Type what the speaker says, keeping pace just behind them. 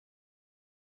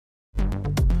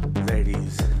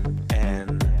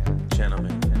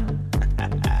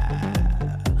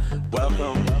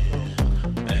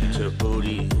to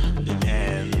Booty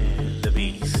and the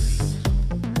Beast.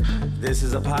 This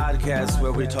is a podcast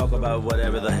where we talk about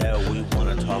whatever the hell we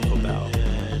want to talk about.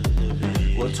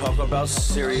 We'll talk about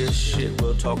serious shit.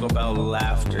 We'll talk about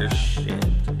laughter shit.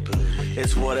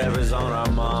 It's whatever's on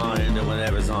our mind and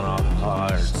whatever's on our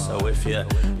heart. So if you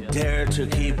dare to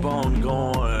keep on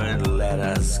going, let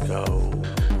us go.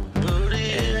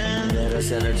 And let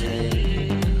us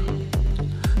entertain.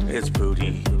 It's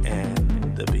Booty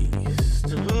and the Beast.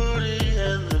 Booty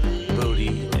and the Beast.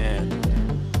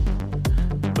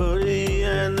 Booty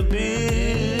and the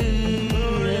Beast.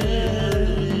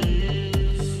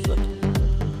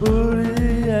 Booty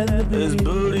and the Beast. It's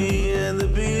Booty and the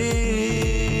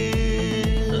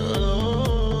Beast.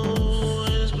 Oh,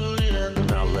 it's Booty and the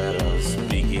Beast. Now let us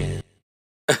begin.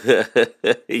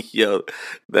 Yo,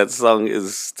 that song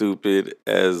is stupid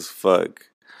as fuck,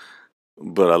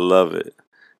 but I love it.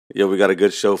 Yo, we got a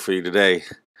good show for you today.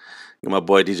 Got my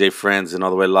boy DJ Friends and all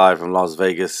the way live from Las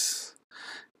Vegas.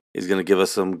 He's going to give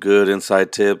us some good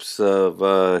inside tips of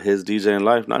his DJing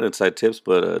life. Not inside tips,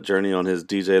 but a journey on his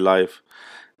DJ life.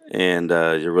 And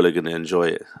you're really going to enjoy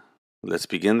it. Let's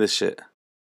begin this shit.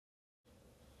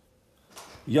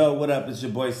 Yo, what up? It's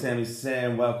your boy Sammy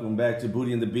Sam. Welcome back to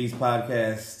Booty and the Beast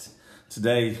podcast.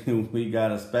 Today, we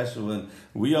got a special one.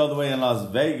 We all the way in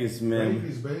Las Vegas, man.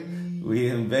 Vegas, baby. We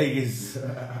in Vegas.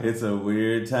 It's a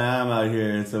weird time out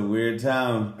here. It's a weird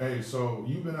time. Hey, so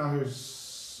you've been out here,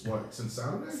 since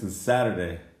Saturday? Since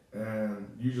Saturday. And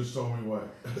you just told me what?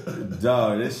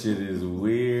 Dog, this shit is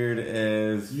weird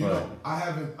as fuck. You know, I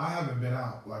haven't been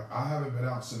out. I haven't been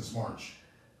out since March.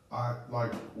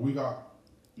 We got,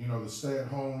 the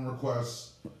stay-at-home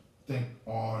request, I think,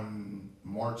 on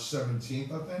March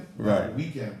 17th, I think. Right.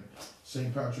 Weekend.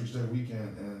 St. Patrick's Day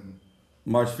weekend, and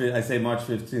March 5th, I say March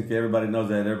 15th. Everybody knows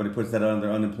that. Everybody puts that on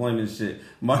their unemployment shit.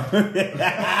 March 15th,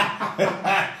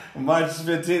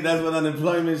 that's when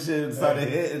unemployment shit started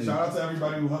hitting. Shout out to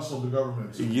everybody who hustled the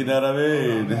government. You know what I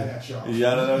mean? You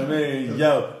know what I mean?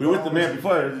 Yo, we were with the mayor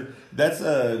before. That's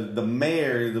the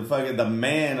mayor, the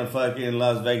man of fucking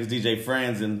Las Vegas, DJ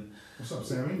Friends. And what's up,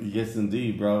 Sammy? Yes,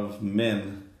 indeed, bro.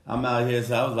 Man, I'm out here,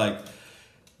 so I was like,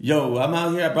 yo, I'm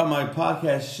out here. I brought my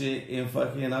podcast shit and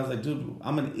fucking. I was like, dude,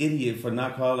 I'm an idiot for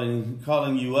not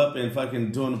calling you up and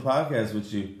fucking doing the podcast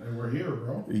with you. And we're here,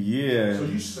 bro. Yeah. So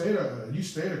you stayed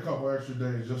a couple extra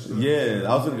days just to. Yeah,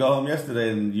 I was gonna go home yesterday,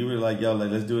 and you were like, yo,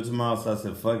 let's do it tomorrow. So I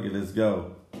said, fuck it, let's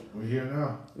go. We're here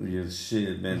now. Yeah,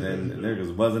 shit, man. There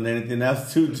just wasn't anything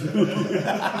else to do.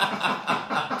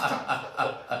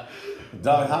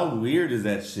 Dog, how weird is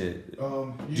that shit?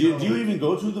 Do you even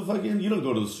go to the fucking? You don't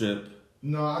go to the strip.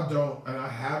 No, I don't, and I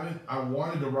haven't. I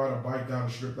wanted to ride a bike down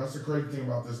the strip. That's the crazy thing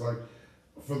about this,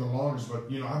 for the longest.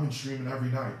 But I've been streaming every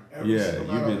night. Every single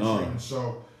night you've been on. Streaming,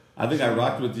 so I think I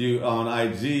rocked with you on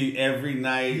IG every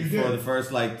night for the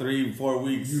first 3-4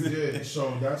 weeks. You did.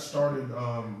 So that started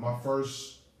my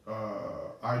first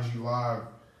IG live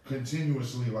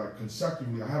continuously,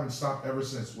 consecutively. I haven't stopped ever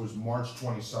since. Was March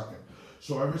 22nd.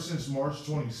 So ever since March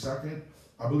 22nd,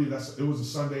 I believe it was a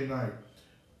Sunday night.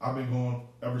 I've been going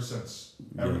ever since,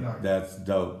 every night. That's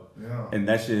dope. Yeah. And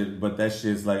that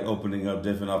shit's opening up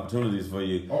different opportunities for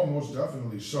you. Oh, most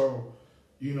definitely. So,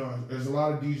 as a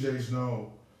lot of DJs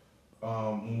know,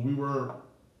 when we were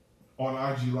on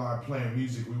IG Live playing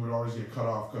music, we would always get cut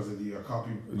off because of the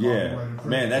copyright infringement.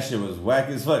 Man, that shit was whack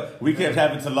as fuck. We kept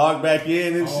having to log back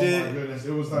in and shit. Oh my goodness,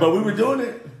 it was but we were doing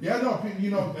it. Yeah, no,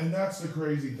 and that's the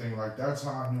crazy thing. That's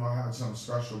how I knew I had something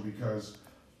special because.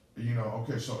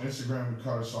 So Instagram would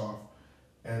cut us off,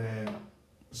 and then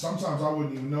sometimes I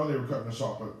wouldn't even know they were cutting us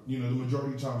off, but the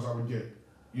majority of times I would get,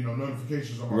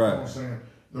 notifications on my phone saying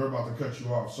they're about to cut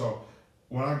you off. So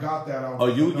when I got that, I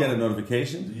was you would get a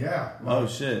notification? Yeah. Oh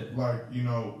shit. It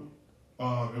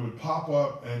would pop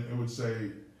up and it would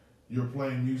say, you're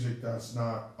playing music that's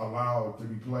not allowed to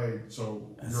be played, so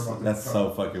you're about to That's so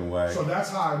fucking whack. So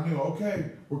that's how I knew,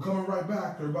 okay, we're coming right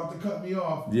back. They're about to cut me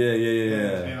off. Yeah.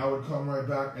 And I would come right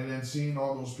back, and then seeing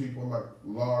all those people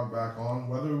log back on,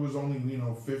 whether it was only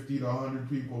 50 to 100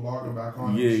 people logging back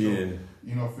on. 50 to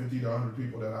 100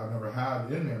 people that I never had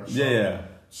in there. So,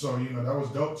 So that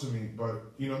was dope to me.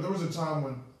 But there was a time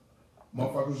when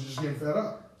motherfuckers was just getting fed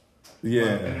up. Yeah.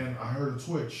 And then I heard of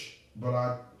Twitch, but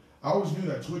I always knew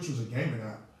that Twitch was a gaming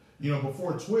app.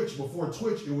 Before Twitch,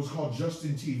 it was called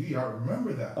Justin TV. I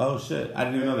remember that. Oh shit, I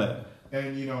didn't even know that.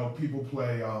 And people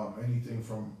play anything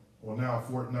from now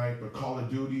Fortnite, but Call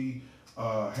of Duty,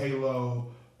 Halo.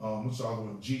 What's the other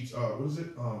one? What is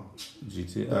it?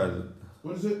 GT.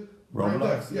 What is it?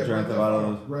 Roblox, yeah, Grand Theft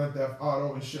Auto. Grand Theft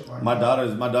Auto and shit like My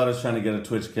that. my daughter's trying to get a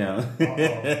Twitch account for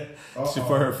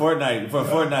her Fortnite.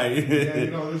 Yeah,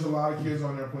 you know, there's a lot of kids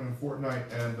on there playing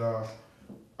Fortnite, and I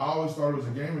always thought it was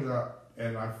a gaming app,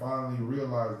 and I finally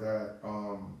realized that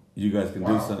you guys can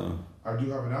do something. I do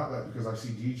have an outlet because I see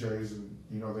DJs, and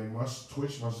you know,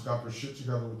 Twitch must have got their shit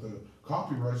together with the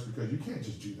copyrights, because you can't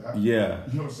just do that. Yeah.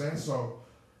 You know what I'm saying? So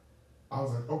I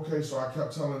was like, okay, so I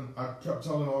kept telling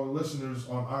all the listeners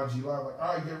on IG Live, like,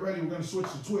 all right, get ready, we're gonna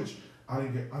switch to Twitch. I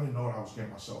didn't know what I was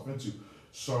getting myself into.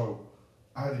 So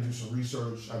I had to do some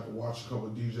research, I had to watch a couple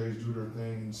of DJs do their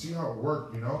thing and see how it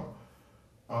worked, you know?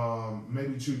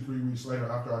 Maybe 2-3 weeks later,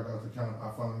 after I got the account,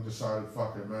 I finally decided,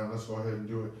 fuck it, man, let's go ahead and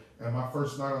do it. And my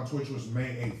first night on Twitch was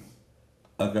May 8th.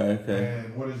 Okay.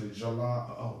 And what is it,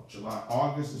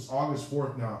 August, it's August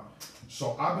 4th now.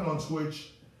 So I've been on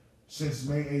Twitch since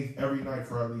May 8th every night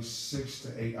for at least 6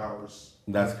 to 8 hours.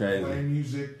 That's crazy. Playing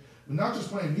music. Not just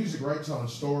playing music, right? Telling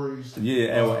stories.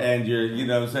 Yeah, and you're, you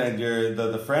know what I'm saying, you're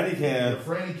the Franny Cam. The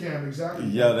Franny Cam, exactly.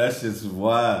 Yo, that's just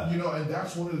wild. You know, and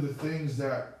that's one of the things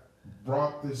that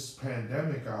brought this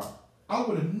pandemic out. I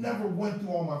would have never went through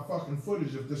all my fucking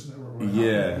footage if this never would have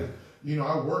happened. Because, you know,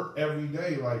 I work every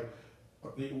day, like,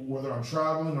 whether I'm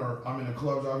traveling or I'm in the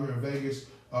clubs out here in Vegas,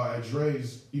 at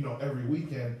Dre's, you know, every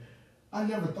weekend. I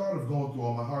never thought of going through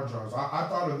all my hard drives. I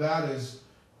thought of that as,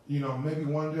 you know, maybe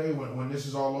one day when this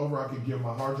is all over, I could give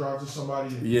my hard drive to somebody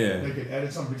and they could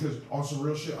edit something. Because on some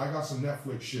real shit, I got some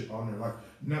Netflix shit on there, like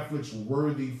Netflix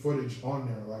worthy footage on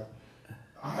there. Like,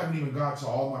 I haven't even got to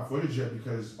all my footage yet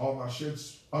because all my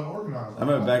shit's unorganized. I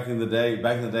remember back in the day,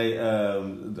 not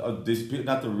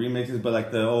the remixes, but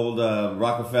like the old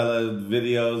Rockefeller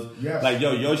videos. Yes. Like,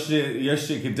 yo, your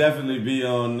shit could definitely be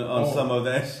on some of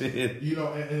that shit. You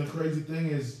know, and the crazy thing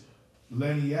is,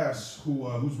 Lenny S,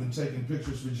 who's been taking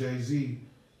pictures for Jay-Z,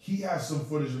 he has some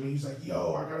footage of me. He's like,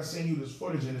 yo, I gotta send you this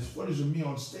footage, and it's footage of me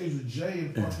on stage with Jay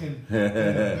in fucking in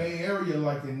the Bay Area,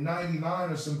 like in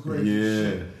 '99 or some crazy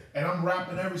shit. And I'm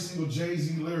rapping every single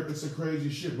Jay-Z lyric. It's a crazy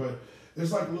shit, but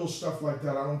there's like little stuff like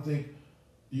that. I don't think,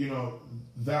 you know,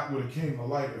 that would have came to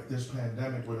light if this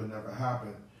pandemic would have never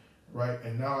happened, right?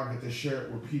 And now I get to share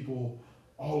it with people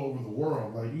all over the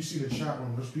world. Like, you see the chat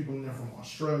room, there's people in there from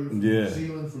Australia, from New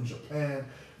Zealand, from Japan,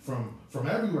 from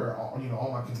everywhere. You know,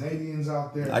 all my Canadians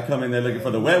out there. I come in there looking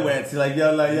for the wet. Like,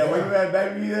 yo, where you at,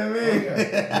 baby? You know what I mean?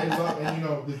 They love, and you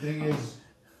know, the thing is,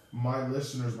 my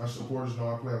listeners, my supporters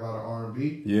know I play a lot of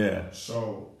R&B. Yeah.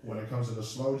 So when it comes to the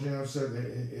slow jam set,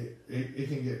 it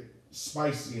can get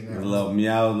spicy in there. A little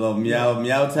meow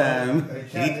time.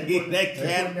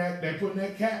 They putting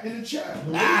that cat in the chat.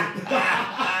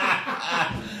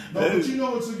 No, but you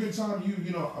know it's a good time.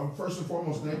 You know, first and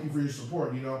foremost, thank you for your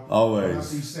support. You know, always. When I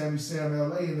see Sammy Sam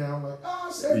LA now, I'm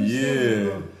like, Sammy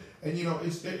Sam. And you know,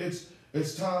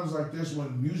 it's times like this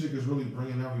when music is really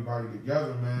bringing everybody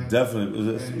together, man.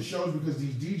 Definitely. And it shows because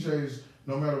these DJs,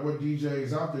 no matter what DJ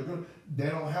is out there, they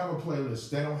don't have a playlist.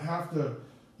 They don't have to,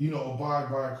 you know, abide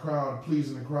by a crowd,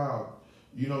 pleasing the crowd.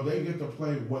 You know, they get to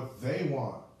play what they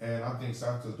want. And I think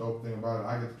that's the dope thing about it.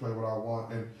 I get to play what I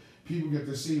want. And people get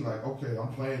to see, like, okay,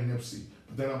 I'm playing Nipsey,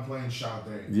 but then I'm playing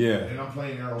Sade. Yeah. And I'm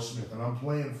playing Aerosmith, and I'm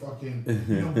playing fucking,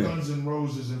 you know, Guns N'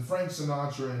 Roses, and Frank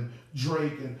Sinatra, and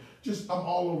Drake, and just, I'm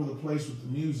all over the place with the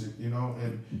music, you know,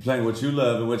 and playing what you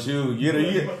love and what you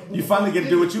finally get to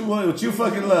do what you want, what you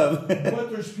fucking love.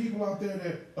 But there's people out there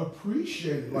that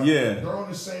appreciate it. Like, they're on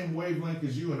the same wavelength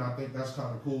as you, and I think that's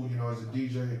kind of cool, you know, as a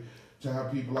DJ, to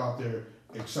have people out there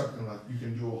accepting, like, you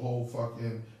can do a whole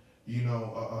fucking, you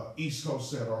know, East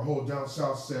Coast set, or a whole down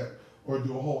South set, or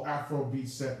do a whole Afrobeat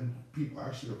set, and people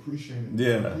actually appreciate it.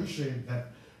 Yeah. Appreciate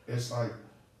that. It's like,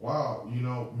 wow, you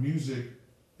know, music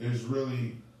is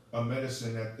really a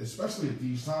medicine, that, especially at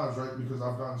these times, right? Because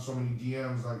I've gotten so many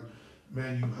DMs like,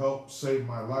 man, you helped save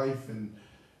my life, and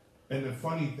the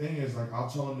funny thing is, like, I'll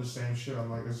tell them the same shit.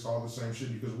 I'm like, it's all the same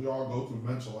shit, because we all go through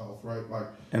mental health, right? Like,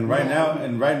 and right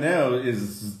now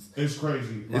is it's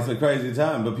crazy. It's a crazy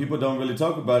time, but people don't really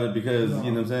talk about it because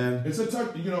you know what I'm saying.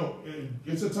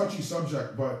 It's a touchy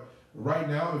subject, but right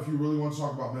now, if you really want to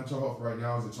talk about mental health, right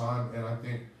now is the time. And I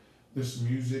think this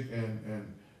music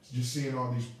and just seeing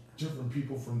all these different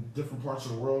people from different parts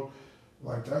of the world,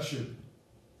 like, that shit,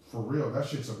 for real, that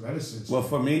shit's a medicine. Well,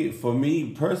 for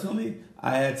me personally,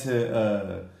 I had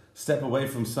to step away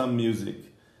from some music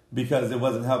because it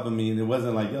wasn't helping me, and it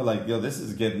wasn't like, yo, this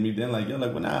is getting me. Then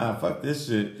well, nah, fuck this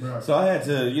shit. Right. So I had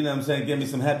to, you know what I'm saying, get me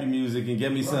some happy music and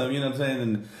get me some, you know what I'm saying,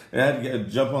 and I had to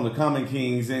jump on the Common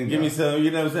Kings and give me some, you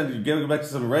know what I'm saying, get back to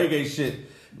some reggae shit.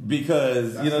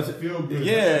 Because that's, you know, feel good.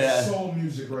 Yeah, that's soul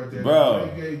music right there, bro.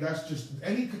 Reggae, that's just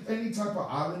any type of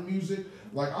island music.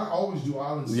 Like I always do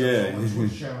island steps Yeah. on my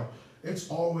Twitch channel. It's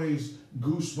always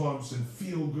goosebumps and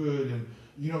feel good, and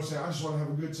you know what I'm saying. I just want to have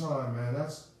a good time, man.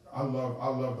 I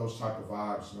love those type of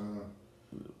vibes, man.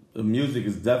 The music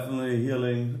is definitely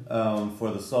healing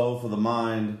for the soul, for the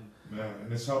mind. Man,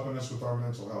 and it's helping us with our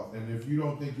mental health. And if you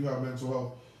don't think you have mental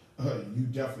health, you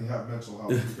definitely have mental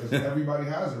health because everybody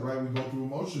has it, right? We go through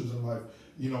emotions in life.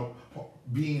 You know,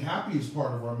 being happy is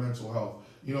part of our mental health.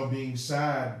 You know, being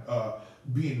sad,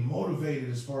 being motivated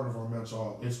is part of our mental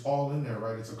health. It's all in there,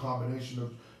 right? It's a combination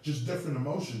of just different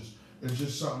emotions. It's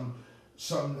just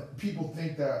something that people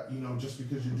think that, you know, just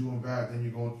because you're doing bad, then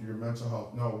you're going through your mental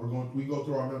health. No, we go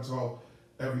through our mental health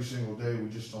every single day. We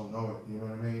just don't know it. You know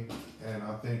what I mean? And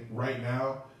I think right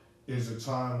now is a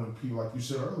time when people, like you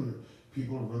said earlier,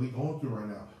 people are really going through right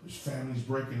now. There's families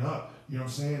breaking up. You know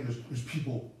what I'm saying? There's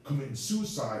people committing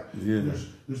suicide. Yeah.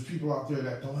 There's people out there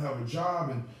that don't have a job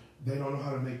and they don't know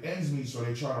how to make ends meet, so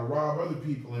they try to rob other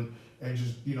people and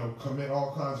just, you know, commit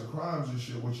all kinds of crimes and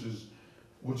shit, which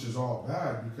is all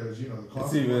bad because, you know, the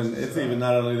consequences. It's even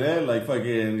not only that, like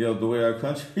fucking, yo, the way our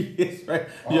country is, right?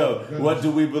 Oh, Yo, goodness. what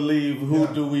do we believe? Who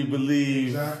Yeah. do we believe?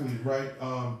 Exactly, right?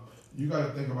 You got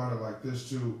to think about it like this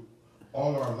too.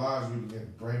 All our lives we've been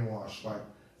getting brainwashed, like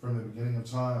from the beginning of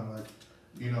time. Like,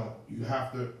 you know,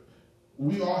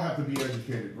 we all have to be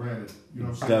educated, granted. You know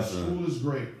what I'm saying? Definitely. School is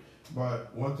great,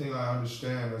 but one thing I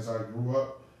understand as I grew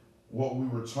up, what we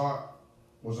were taught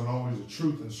wasn't always the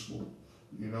truth in school,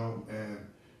 you know? And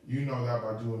you know that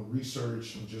by doing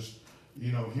research and just,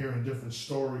 you know, hearing different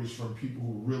stories from people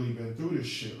who really been through this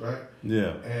shit, right?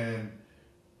 Yeah. And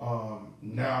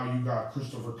now you got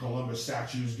Christopher Columbus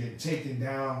statues getting taken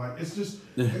down. Like, it's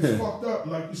fucked up.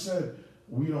 Like you said,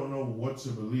 we don't know what to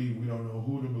believe. We don't know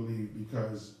who to believe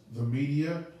because the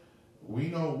media, we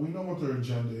know what their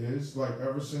agenda is. Like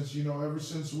ever since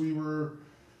we were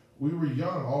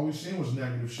young, all we seen was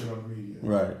negative shit on the media.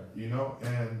 Right. You know,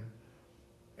 and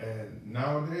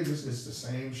nowadays it's the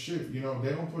same shit. You know,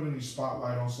 they don't put any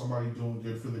spotlight on somebody doing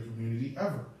good for the community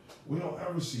ever. We don't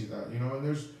ever see that. You know, and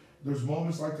there's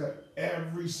moments like that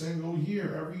every single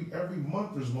year, every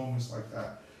month. There's moments like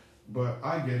that. But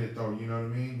I get it though. You know what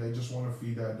I mean? They just want to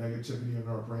feed that negativity in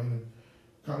our brain and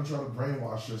kind of try to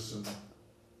brainwash us. And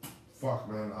fuck,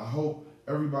 man. I hope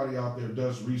everybody out there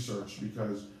does research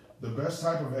because the best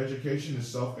type of education is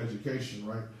self-education,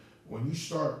 right? When you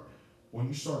start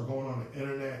going on the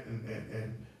internet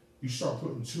and you start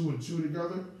putting two and two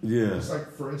together, Yeah. it's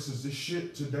like, for instance, this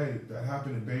shit today that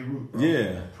happened in Beirut, bro.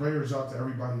 Yeah. Prayers out to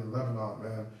everybody in Lebanon,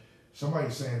 man.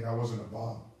 Somebody's saying that wasn't a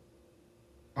bomb.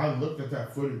 I looked at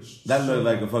that footage. That looked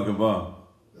like a fucking bomb.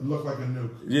 It looked like a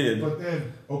nuke. Yeah. But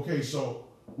then, okay, so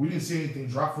we didn't see anything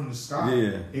drop from the sky.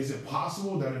 Yeah. Is it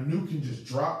possible that a nuke can just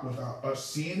drop without us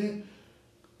seeing it?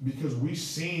 Because we've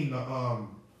seen the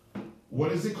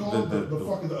what is it called?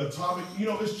 The atomic, you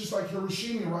know, it's just like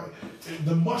Hiroshima, right?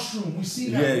 The mushroom, we see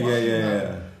that mushroom.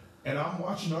 Yeah. And I'm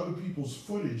watching other people's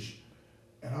footage,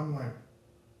 and I'm like,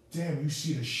 damn, you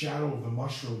see the shadow of the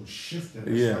mushroom shifting.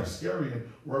 It's like scary. And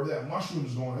wherever that mushroom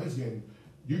is going,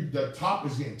 the top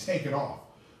is getting taken off.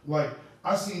 Like,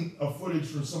 I seen a footage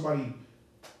from somebody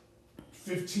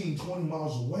 15, 20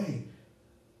 miles away,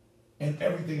 and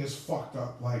everything is fucked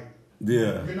up. Like,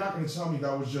 Yeah. you're not going to tell me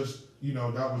that was just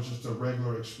a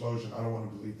regular explosion. I don't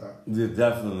want to believe that. Yeah,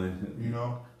 definitely. You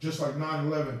know? Just like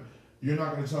 9/11, you're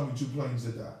not going to tell me two planes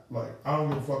did that. Like, I don't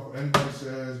give a fuck what anybody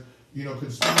says. You know,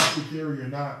 conspiracy theory or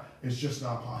not, it's just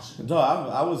not possible. No,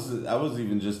 I was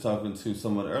even just talking to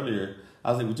someone earlier.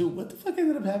 I was like, dude, what the fuck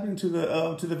ended up happening to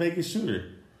the Vegas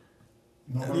shooter?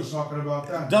 Nobody's talking about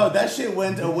that. No, that shit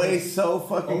went away so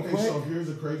fucking quick. Okay, so here's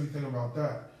the crazy thing about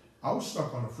that. I was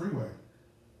stuck on the freeway.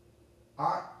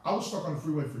 I was stuck on the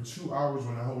freeway for 2 hours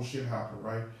when that whole shit happened,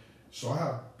 right? So I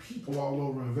have people all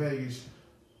over in Vegas.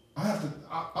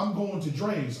 I'm going to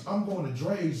Dre's. I'm going to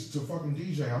Dre's to fucking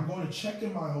DJ. I'm going to check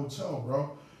in my hotel,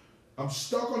 bro. I'm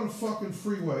stuck on the fucking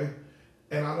freeway,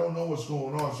 and I don't know what's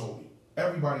going on. So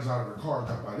everybody's out of their cars.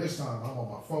 Now, by this time, I'm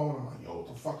on my phone. I'm like, yo, what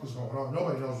the fuck is going on?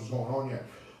 Nobody knows what's going on yet.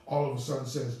 All of a sudden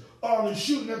says, oh, they're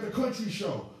shooting at the country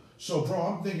show. So, bro,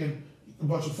 I'm thinking a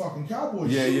bunch of fucking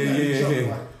cowboys shooting at each other.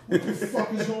 Like, what the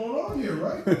fuck is going on here,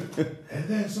 right? And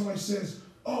then somebody says,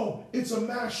 oh, it's a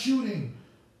mass shooting.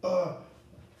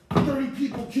 30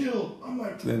 people killed. I'm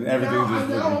like, then everything's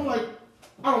now I'm like,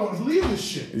 I don't want to believe this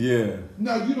shit. Yeah.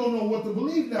 Now you don't know what to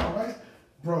believe now, right?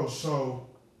 Bro, so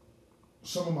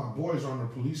some of my boys are on the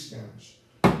police scanners.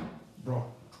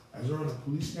 Bro, as they're on the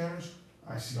police scanners,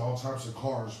 I see all types of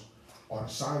cars on the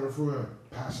side of the freeway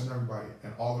passing everybody,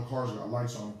 and all the cars got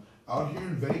lights on them. Out here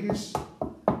in Vegas,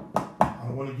 I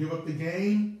don't want to give up the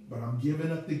game, but I'm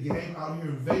giving up the game. Out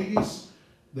here in Vegas,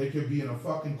 They could be in a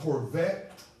fucking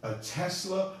Corvette, a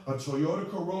Tesla, a Toyota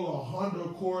Corolla, a Honda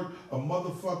Accord, a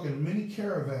motherfucking mini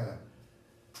Caravan.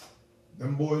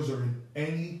 Them boys are in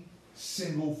any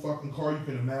single fucking car you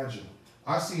can imagine.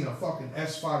 I seen a fucking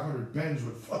S500 Benz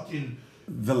with fucking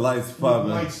The lights with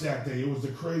popping. lights that day. It was the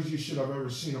craziest shit I've ever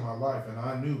seen in my life, and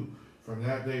I knew from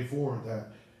that day forward that.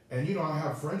 And you know, I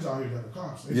have friends out here that are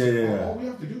cops. They say, all we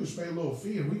have to do is pay a little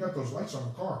fee, and we got those lights on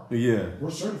the car. Yeah.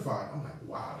 We're certified. I'm like,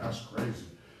 wow, that's crazy.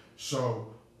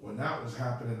 So when that was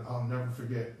happening, I'll never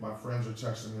forget. My friends were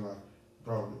texting me like,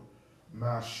 bro,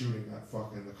 mass shooting at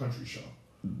fucking the country show.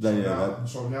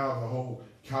 So now the whole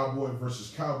cowboy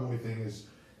versus cowboy thing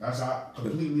that's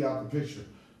completely out the picture.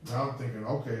 Now I'm thinking,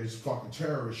 okay, it's fucking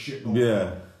terrorist shit going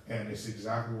on. And it's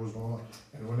exactly what's going on.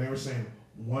 And when they were saying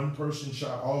one person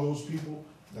shot all those people,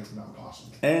 that's not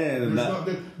possible. And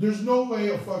there's no way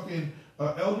a fucking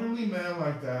elderly man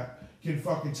like that can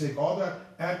fucking take all that.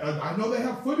 I know they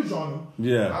have footage on him.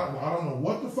 Yeah. I don't know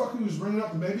what the fuck he was bringing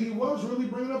up. Maybe he was really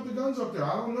bringing up the guns up there.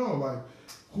 I don't know. Like,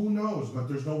 who knows? But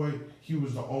there's no way he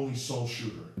was the only sole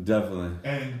shooter. Definitely.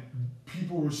 And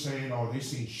people were saying, oh, they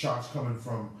seen shots coming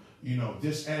from, you know,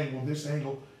 this angle.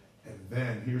 And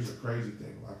then here's the crazy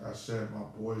thing. Like I said, my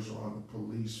boys were on the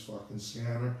police fucking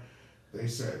scanner. They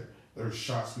said there's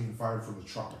shots being fired from the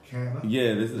Tropicana.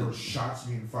 Yeah. There were shots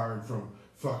being fired from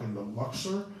fucking the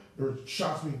Luxor. There were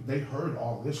shots being. They heard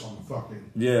all this on the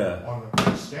fucking on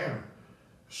the scanner.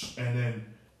 And then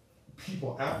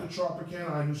people at the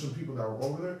Tropicana, I knew some people that were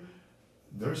over there.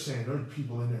 They're saying there's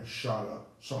people in there shot up.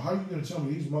 So how you gonna tell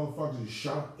me these motherfuckers is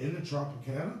shot up in the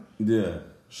Tropicana? Yeah.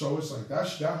 So it's like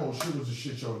that whole shit was a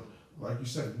shit show. Like you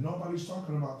said, nobody's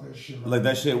talking about that shit. Like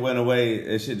that shit went away.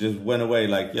 That shit just went away.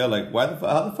 Like, yo, like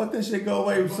how the fuck that shit go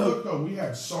away? But look though, we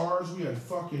had SARS, we had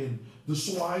fucking the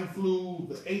swine flu,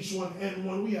 the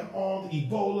H1N1, we had all the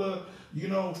Ebola, you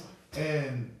know,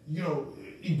 and you know,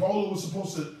 Ebola was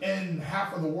supposed to end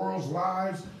half of the world's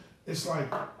lives. It's like,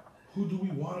 who do we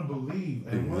want to believe?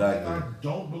 And one thing I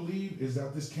don't believe is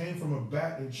that this came from a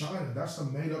bat in China. That's a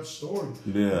made up story.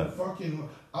 Yeah. And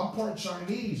I'm part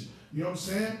Chinese. You know what I'm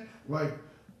saying? Like,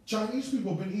 Chinese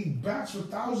people have been eating bats for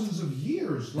thousands of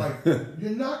years. Like, you're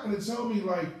not going to tell me,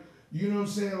 like, you know what I'm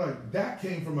saying? Like, that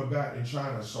came from a bat in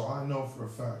China. So I know for a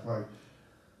fact, like,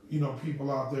 you know, people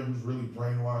out there who's really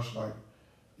brainwashed, like,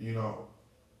 you know,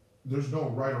 there's no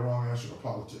right or wrong answer to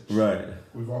politics. Right.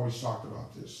 We've always talked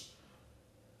about this.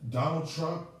 Donald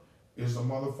Trump is a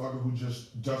motherfucker who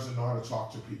just doesn't know how to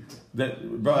talk to people.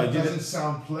 He doesn't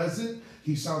sound pleasant.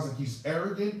 He sounds like he's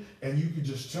arrogant, and you can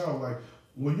just tell, like,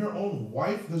 when your own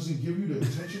wife doesn't give you the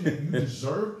attention that you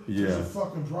deserve, there's a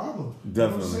fucking problem. Definitely. You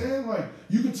know what I'm saying? Like,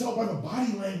 you can tell by the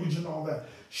body language and all that.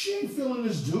 She ain't feeling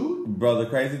this dude. Bro, the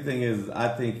crazy thing is, I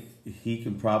think he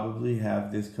can probably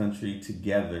have this country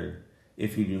together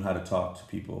if he knew how to talk to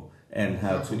people and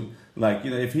how to, like,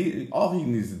 you know, all he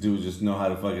needs to do is just know how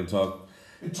to fucking talk.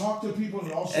 And talk to people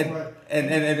and also,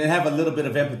 and have a little bit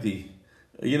of empathy.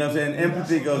 You know what I'm saying?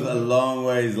 Empathy goes a long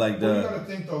ways. Like you gotta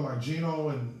think though, like Gino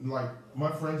and like my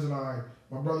friends and I,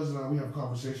 my brothers and I, we have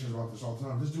conversations about this all the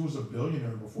time. This dude was a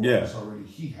billionaire before this already.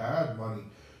 He had money.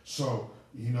 So,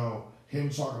 you know, him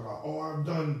talking about, oh, I've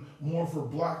done more for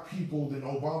black people than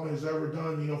Obama has ever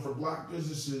done, you know, for black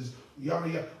businesses, yada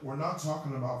yada. We're not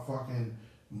talking about fucking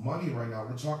money right now.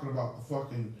 We're talking about the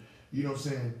fucking, you know what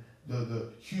I'm saying,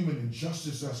 the human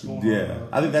injustice that's going on. Yeah.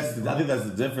 I think that's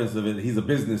the difference of it. He's a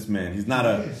businessman. He's not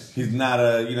a you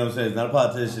know what I'm saying, he's not a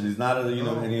politician. He's not a, you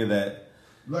know, any of that.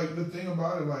 Like, the thing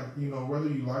about it, like, you know, whether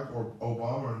you like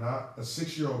Obama or not, a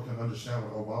 6-year-old can understand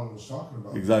what Obama was talking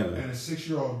about. Exactly. And a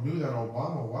 6-year-old knew that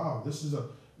Obama, wow, this is a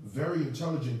very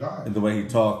intelligent guy. And the way he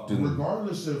talked.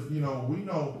 Regardless of, you know, we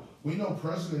know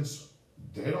presidents,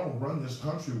 they don't run this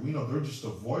country. We know they're just a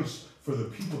voice for the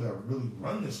people that really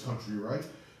run this country, right?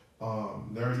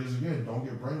 There it is again. Don't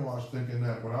get brainwashed thinking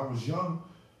that when I was young,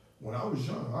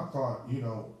 I thought, you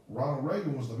know, Ronald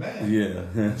Reagan was the man. Yeah.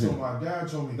 Until my dad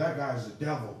told me that guy's the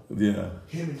devil. Yeah.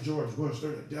 Him and George Bush,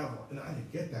 they're the devil. And I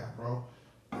didn't get that, bro.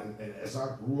 And as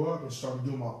I grew up and started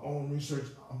doing my own research,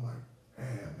 I'm like,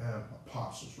 man, my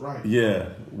pops was right. Yeah.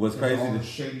 What's crazy? All the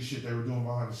shady shit they were doing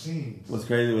behind the scenes. What's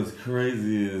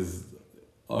crazy is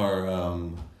our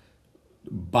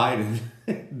Biden,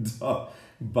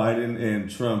 Biden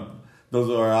and Trump. Those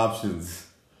are our options.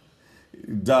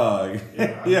 Dog.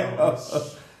 Yeah,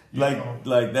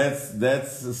 like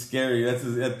that's scary.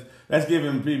 That's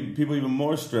giving people even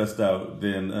more stressed out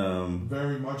than.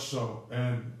 Very much so,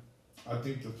 and I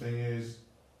think the thing is,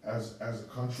 as a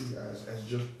country, as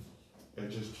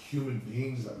just human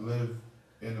beings that live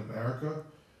in America,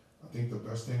 I think the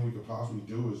best thing we could possibly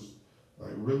do is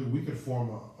Like really, we could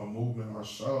form a movement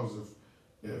ourselves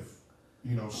if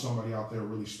you know somebody out there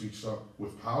really speaks up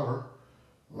with power.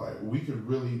 Like we could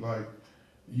really like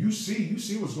you see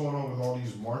what's going on with all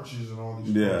these marches and all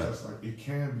these protests. Like it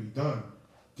can be done.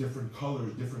 Different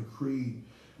colors, different creed.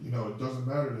 You know, it doesn't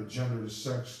matter the gender, the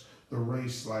sex, the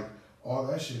race. Like all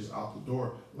that shit is out the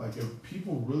door. Like if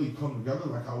people really come together,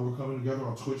 like how we're coming together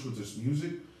on Twitch with this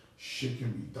music, shit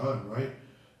can be done, right?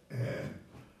 And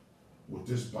with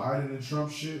this Biden and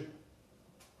Trump shit,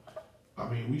 I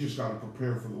mean, we just gotta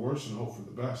prepare for the worst and hope for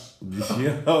the best.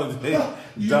 Yo,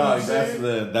 dog,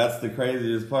 that's the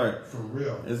craziest part. For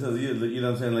real. It's you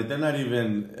know what I'm saying? Like they're not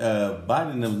even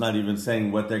Biden and them's not even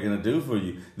saying what they're gonna do for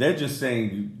you. They're just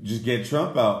saying just get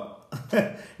Trump out.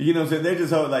 You know what I'm saying? They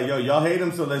just hope like, yo, y'all hate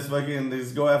him, so let's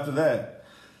go after that.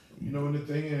 You know, and the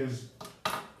thing is,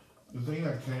 the thing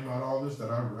that came out of all this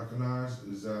that I recognize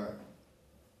is that,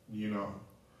 you know,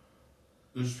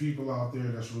 there's people out there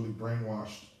that's really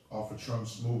brainwashed off of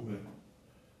Trump's movement,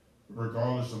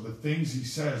 regardless of the things he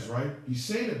says, right? He's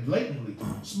saying it blatantly.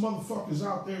 This motherfucker's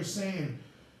out there saying,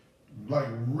 like,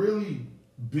 really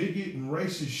bigot and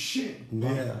racist shit.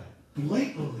 Like,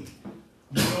 blatantly.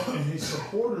 You know, and his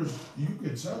supporters, you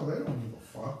can tell, they don't give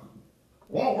a fuck.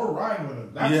 Well, we're riding with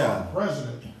him. That's our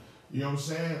president. You know what I'm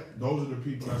saying? Those are the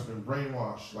people that's been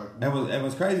brainwashed. Like, and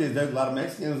what's crazy is there's a lot of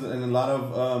Mexicans and a lot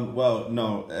of,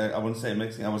 I wouldn't say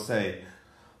Mexican, I would say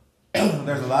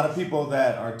there's a lot of people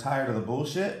that are tired of the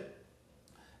bullshit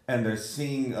and they're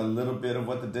seeing a little bit of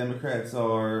what the Democrats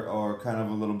are kind of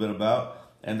a little bit about,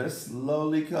 and they're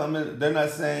slowly coming. They're not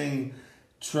saying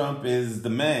Trump is the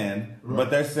man, but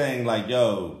they're saying like,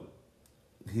 yo,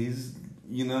 he's,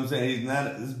 you know what I'm saying, he's not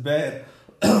as bad.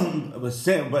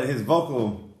 But his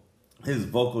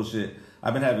vocal shit,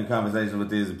 I've been having conversations with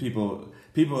these, and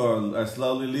people are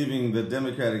slowly leaving the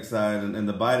Democratic side and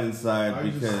the Biden side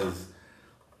because...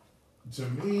 To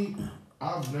me,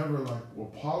 I've never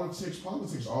politics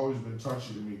always been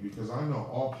touchy to me because I know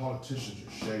all politicians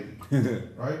are shady,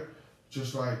 right?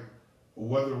 Just like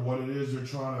whether what it is they're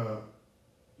trying to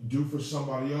do for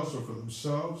somebody else or for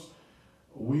themselves,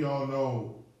 we all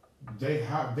know they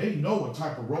know what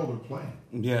type of role they're playing.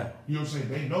 Yeah. You know what I'm saying?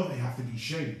 They know they have to be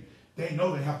shady. They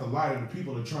know they have to lie to the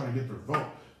people that are trying to get their vote.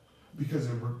 Because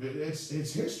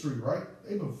it's history, right?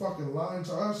 They've been fucking lying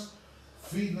to us,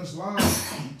 feeding us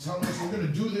lies, telling us we're going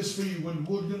to do this for you, when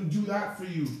we're going to do that for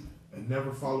you, and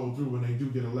never follow through when they do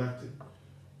get elected.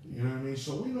 You know what I mean?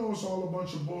 So we know it's all a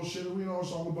bunch of bullshit. We know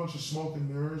it's all a bunch of smoke and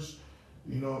mirrors.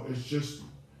 You know, it's just,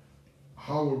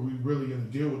 how are we really going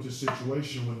to deal with this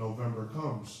situation when November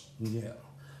comes? Yeah.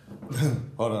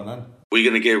 Hold on, man. We're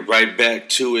going to get right back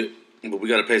to it, but we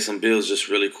got to pay some bills just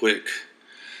really quick.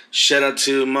 Shout out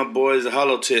to my boys at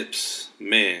Hollow Tips.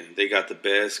 Man, they got the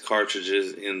best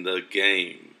cartridges in the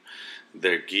game.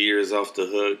 Their gear is off the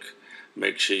hook.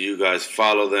 Make sure you guys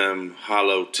follow them,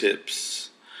 Hollow Tips.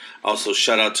 Also,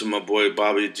 shout out to my boy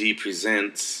Bobby D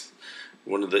Presents,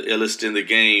 one of the illest in the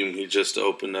game. He just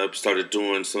opened up, started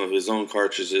doing some of his own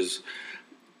cartridges,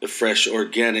 the Fresh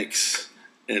Organics,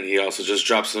 and he also just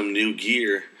dropped some new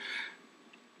gear.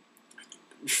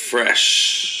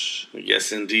 Fresh.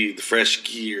 Yes, indeed, the fresh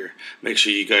gear. Make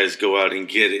sure you guys go out and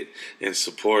get it and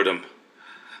support them.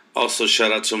 Also,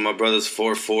 shout out to my brothers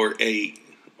 448,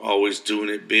 always doing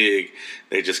it big.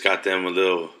 They just got them a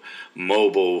little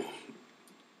mobile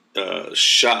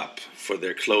shop for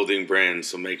their clothing brand,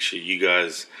 so make sure you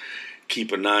guys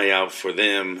keep an eye out for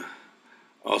them.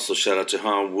 Also, shout out to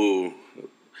Han Wu,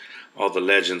 all the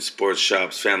Legend Sports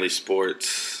Shops, Family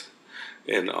Sports,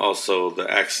 and also the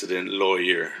Accident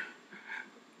Lawyer,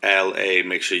 LA.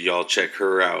 Make sure y'all check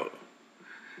her out.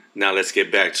 Now let's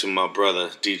get back to my brother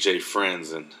DJ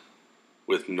Franzen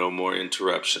with no more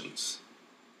interruptions.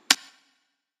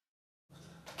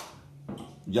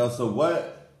 Yo, so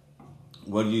what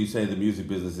do you say the music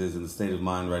business is in the state of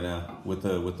mind right now with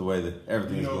the way that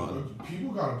everything's going?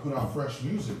 People got to put out fresh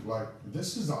music. Like,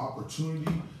 this is the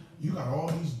opportunity. You got all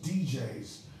these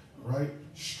DJs, right,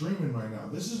 streaming right now.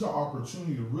 This is the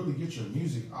opportunity to really get your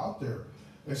music out there.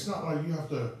 It's not like you have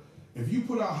to, if you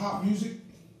put out hot music,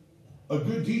 a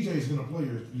good DJ is going to play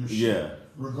your shit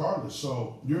regardless.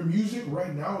 So your music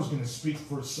right now is going to speak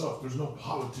for itself. There's no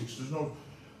politics. There's no,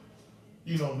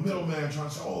 middleman trying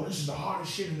to say, oh, this is the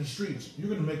hottest shit in the streets. You're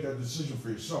going to make that decision for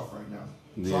yourself right now.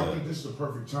 So I think this is the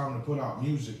perfect time to put out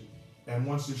music. And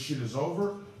once this shit is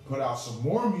over, put out some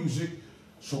more music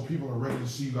so people are ready to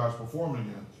see you guys perform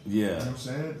again. Yeah. You know what I'm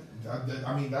saying?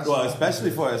 That's... Well,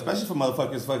 especially for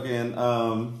motherfuckers fucking,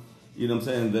 you know what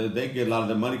I'm saying, they get a lot of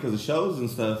their money because of shows and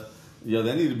stuff.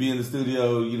 They need to be in the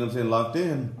studio, you know what I'm saying, locked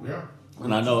in. Yeah.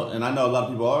 And I know a lot of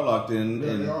people are locked in.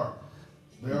 Yeah, they are.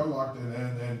 They are locked in,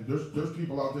 and there's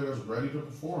people out there that's ready to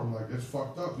perform. Like, it's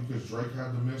fucked up because Drake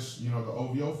had to miss, the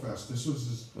OVO Fest. This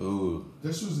was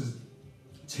his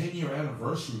 10-year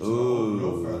anniversary to the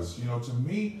OVO Fest. To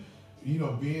me,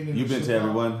 being in you've been to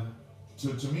everyone. To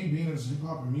me, being in the hip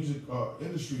hop and music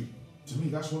industry, to me,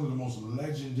 that's one of the most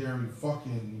legendary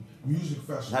fucking music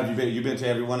festivals. Have you been? You been to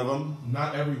every one of them?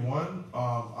 Not every one.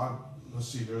 Let's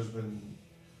see. There's been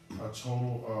a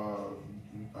total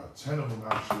 10 of them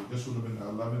actually. This would have been the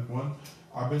 11th one.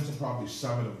 I've been to probably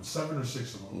 7 of them, 7 or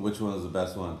 6 of them. Which one was the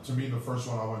best one? To me, the first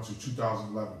one I went to,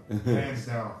 2011,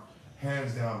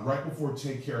 hands down. Right before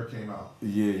Take Care came out.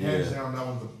 Hands down, that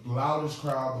was the loudest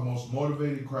crowd, the most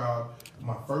motivated crowd.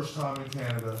 My first time in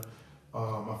Canada,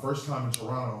 my first time in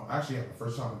Toronto. Actually, my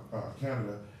first time in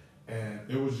Canada, and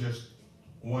it was just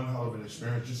one hell of an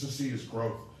experience just to see his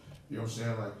growth. You know what I'm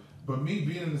saying? Like, but me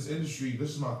being in this industry,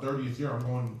 this is my 30th year. I'm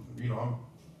going, I'm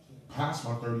past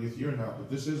my 30th year now, but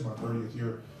this is my 30th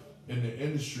year in the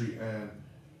industry, and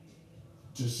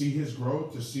to see his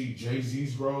growth, to see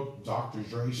Jay-Z's growth, Dr.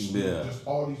 Dre, just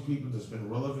all these people that's been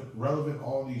relevant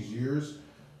all these years,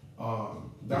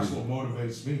 that's what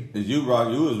motivates me. You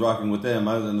was rocking with them.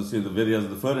 I was see the videos,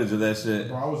 the footage of that shit.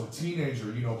 Bro, I was a teenager,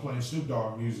 playing Snoop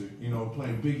Dogg music,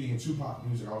 playing Biggie and Tupac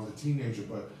music. I was a teenager,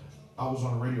 but I was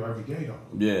on the radio every day though.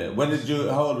 Yeah.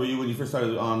 How old were you when you first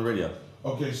started on the radio?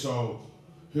 Okay, so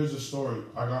here's the story.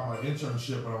 I got my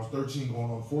internship when I was 13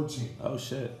 going on 14. Oh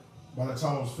shit. By the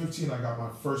time I was 15, I got my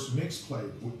first mix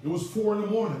played. It was 4 in the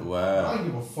morning. Wow. I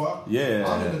didn't give a fuck. Yeah.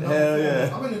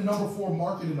 I'm in the number 4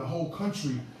 market in the whole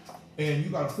country, and you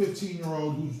got a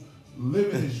 15-year-old who's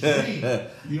living his dream.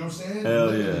 You know what I'm saying?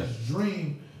 Living his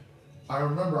dream. I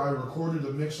remember I recorded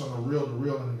the mix on the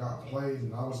reel-to-reel, and it got played,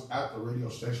 and I was at the radio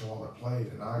station while it played,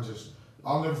 and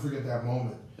I'll never forget that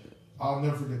moment. I'll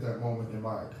never forget that moment in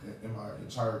my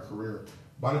entire career.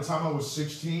 By the time I was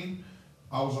 16,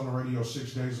 I was on the radio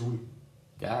 6 days a week.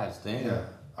 Gosh damn. Yeah.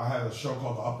 I had a show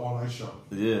called the Up All Night Show.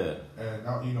 Yeah. And,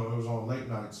 it was on late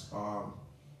nights.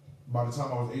 By the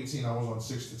time I was 18, I was on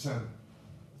 6 to 10.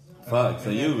 Fuck,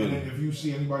 and if you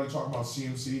see anybody talking about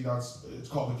CMC, it's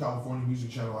called the California Music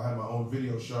Channel. I had my own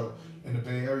video show in the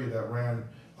Bay Area that ran.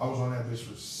 I was on that bitch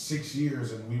for 6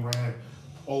 years, and we ran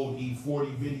old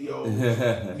E40 videos,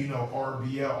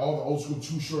 RBL, all the old school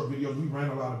Too Short videos. We ran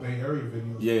a lot of Bay Area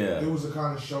videos. Yeah. It was the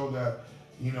kind of show that,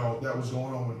 that was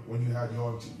going on when you had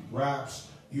your MTV Raps.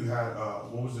 You had,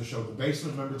 what was the show? The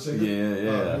Basement, remember Tigger?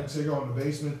 Yeah. Big Tigger on The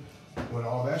Basement. When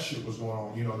all that shit was going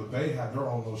on, the Bay had their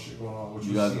own little shit going on, which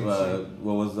you was got,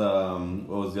 what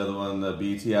was the other one?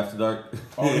 BET After Dark.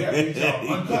 Oh yeah, BET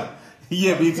Uncut.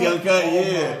 Yeah, BET Uncut.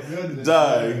 Yeah, my goodness,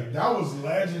 man. That was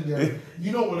legendary.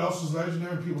 You know what else was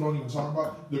legendary? People don't even talk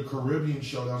about the Caribbean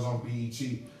show that was on BET.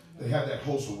 They had that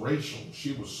host Rachel.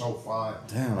 She was so fine.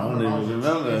 Damn, I don't even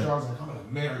remember. I was like, I'm gonna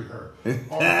marry her.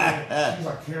 She's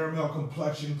like caramel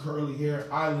complexion, curly hair,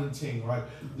 island ting, right?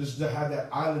 Just to have that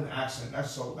island accent.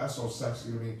 That's so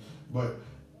sexy to me. But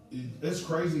it's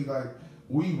crazy. Like,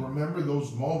 we remember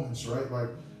those moments, right? Like,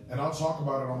 and I'll talk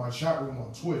about it on my chat room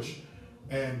on Twitch.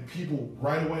 And people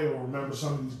right away will remember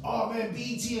some of these. Oh man,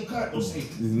 BET Uncut. They'll say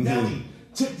Nelly,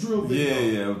 Tip Drill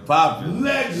video. Yeah, popular.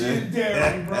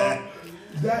 Legendary, bro.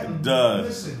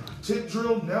 Listen, Tip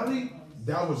Drill, Nelly,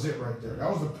 that was it right there. That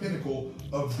was the pinnacle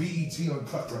of BET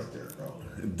Uncut right there, bro.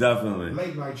 Definitely.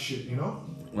 Late night shit,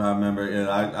 I remember,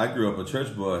 I grew up a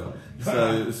church boy,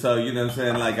 so you know what I'm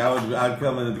saying. Like I'd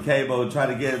come into the cable and try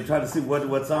to see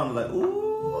what song. Like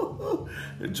ooh,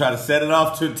 and try to set it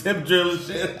off to Tip Drill and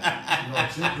shit.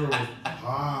 Tip Drill was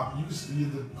pop. You see,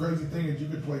 the crazy thing is you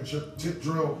could play Tip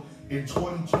Drill in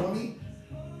 2020.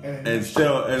 And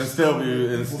still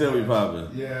be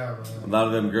popping. Yeah, man. A lot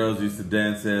of them girls used to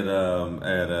dance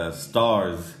at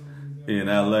Stars in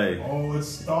LA. Oh, it's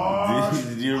Stars.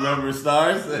 Do you remember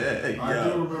Stars? I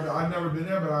do remember. I've never been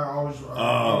there, but I always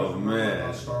remember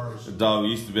about Stars. The dog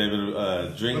used to be able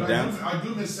to drink down. I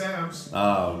do miss Sam's.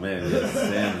 Oh man,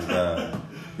 Sam's.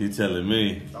 You telling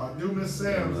me? I do miss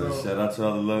Sam's. Though. Shout out to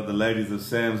all the ladies of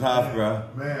Sam's Hof, bro.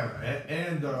 Man,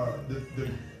 and the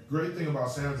great thing about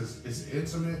Sam's is it's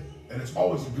intimate and it's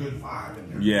always a good vibe in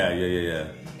there. Yeah.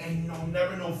 And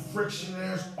never no friction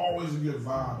there. It's always a good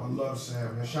vibe. I love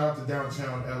Sam. And shout out to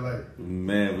downtown LA.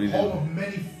 Man, we home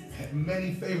of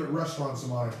many favorite restaurants of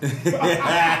mine.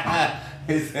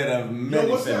 He said of many.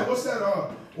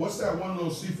 What's that one little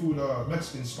seafood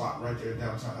Mexican spot right there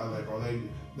downtown LA, bro?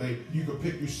 You could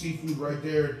pick your seafood right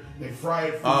there. They fry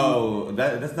it for you. Oh,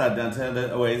 that's not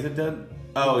downtown. Wait, is it done?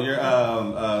 Oh, you're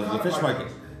the fish market.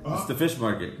 It's the fish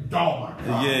market. Oh my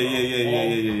god.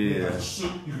 Yeah.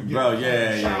 Soup, you can get bro,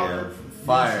 yeah.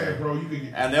 fire. Bro, you could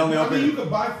get, and they only I open. mean, you could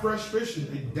buy fresh fish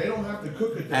and they don't have to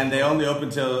cook it. And they only open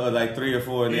till like 3 or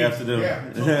 4 in the afternoon.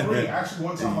 Yeah, till 3. Actually,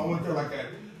 one time I went there like at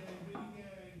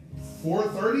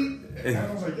 4:30, and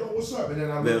I was like, "Yo, what's up?" And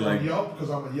then I looked on Yelp because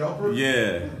I'm a Yelper.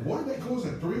 Yeah. What? They close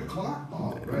at 3 o'clock?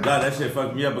 Oh man. God, that shit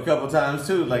fucked me up a couple times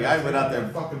too. Like I went out there.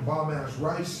 Fucking bomb ass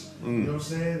rice. You know what I'm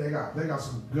saying? They got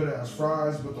some good ass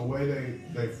fries, but the way they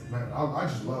man, I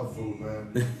just love food,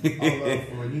 man. I love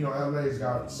food. And, you know, LA's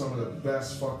got some of the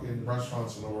best fucking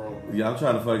restaurants in the world. Man. Yeah, I'm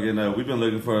trying to fucking. We've been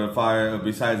looking for a fire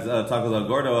besides Tacos El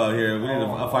Gordo out here. We need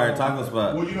a fire taco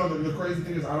spot. Well, you know the crazy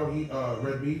thing is I don't eat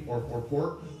red meat or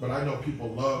pork, but I know people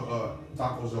love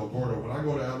Tacos El Gordo. When I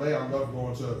go to LA, I love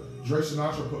going to Dre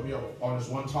Sinatra put me up on this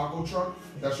one taco truck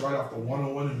that's right off the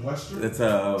 101 in Western. It's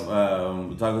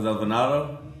Tacos El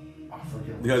Venado. I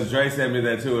forget. Because Dre sent me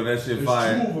that too, and that shit There's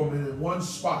fire. 2 of them in one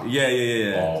spot.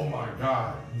 Yeah. Oh my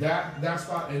god, that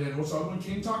spot, and then what's the other one?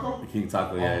 King Taco. King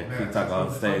Taco, yeah, man, King Taco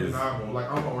on stage.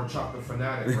 Like I'm a horchata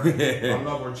fanatic, right? I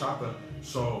love horchata,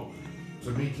 so. To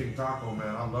me, King Taco,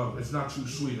 man, I love it. It's not too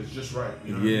sweet. It's just right.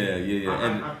 You know Yeah.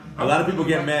 And a lot of people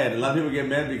get mad. A lot of people get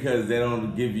mad because they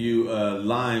don't give you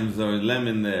limes or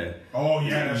lemon there. Oh,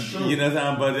 yeah, that's true. You know what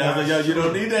I'm saying? But I was like, yo, you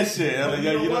don't need that shit. I was like,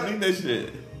 yo, you don't need that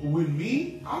shit. With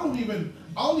me, I don't need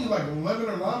like lemon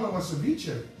or lime on my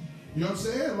ceviche. You know what I'm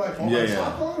saying? Like on my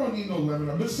taco, I don't need no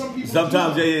lemon. But some people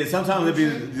sometimes, do. Sometimes it be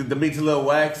the meat's a little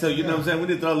wax, so you know what I'm saying? We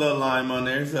need to throw a little lime on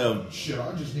there. So shit,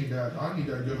 I just need that. I need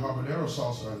that good habanero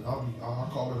salsa, and I'll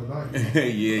call it a night.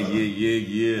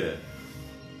 Yeah.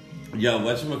 Yo,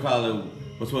 whatchamacallit?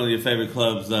 What's one of your favorite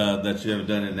clubs that you ever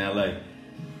done in LA?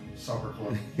 Supper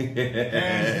Club.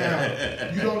 Hands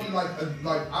down. You don't need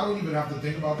like I don't even have to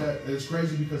think about that. It's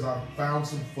crazy because I found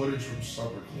some footage from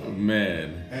Supper Club.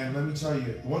 Man. And let me tell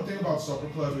you, one thing about Supper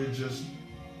Club is just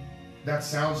that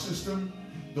sound system,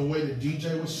 the way the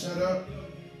DJ was set up,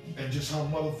 and just how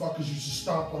motherfuckers used to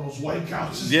stomp on those white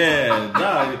couches. Yeah,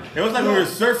 nah, it was like we were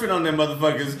surfing on them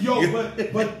motherfuckers. Yo,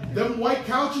 but them white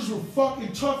couches were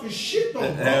fucking tough as shit though,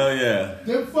 bro. Hell yeah.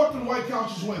 Them fucking white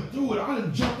couches went through it. I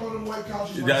didn't jump on them white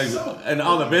couches myself. And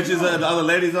all the bitches and the other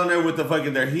ladies on there with the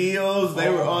fucking their heels, they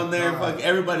were on there. Fuck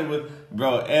everybody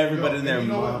everybody in their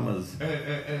mamas.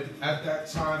 And at that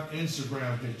time,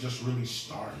 Instagram had just really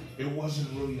started. It wasn't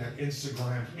really that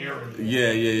Instagram era.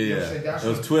 Yeah. You know it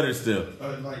was Twitter still.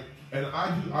 And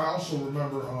I also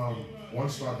remember one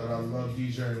spot that I loved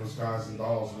DJing was Guys and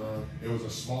Dolls. It was a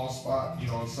small spot, you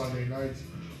know, on Sunday nights.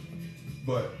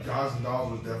 But Guys and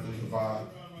Dolls was definitely the vibe.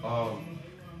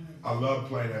 I love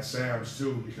playing at Sam's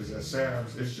too because at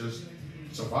Sam's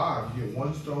it's a vibe. You get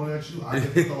ones thrown at you. I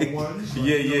get to throw ones.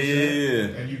 Yeah.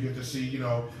 And you get to see, you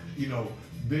know,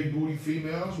 big booty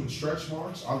females with stretch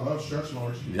marks. I love stretch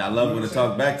marks. Yeah, I love when they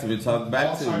talk back to me. All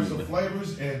types of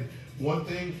flavors. And one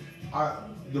thing,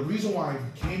 the reason why I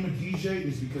became a DJ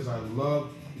is because I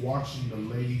love watching the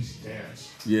ladies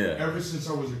dance. Yeah. Ever since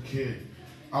I was a kid,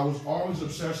 I was always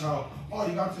obsessed how,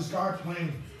 you got this guy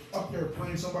playing up there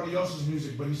playing somebody else's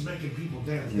music, but he's making people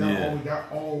dance.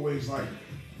 That always like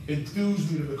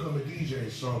enthused me to become a DJ.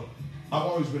 So I've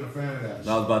always been a fan of that.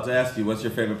 I was about to ask you, what's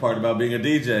your favorite part about being a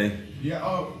DJ?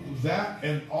 Yeah, that,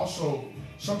 and also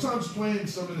sometimes playing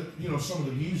some of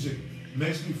the music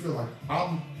makes me feel like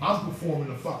I'm performing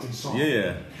a fucking song.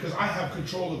 Yeah. Because I have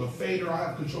control of the fader, I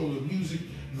have control of the music,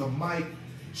 the mic,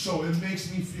 so it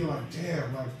makes me feel like,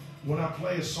 damn, like when I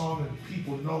play a song and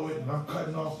people know it, and I'm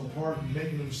cutting off the part and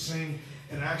making them sing,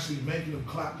 and actually making them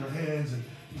clap their hands and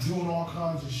doing all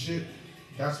kinds of shit.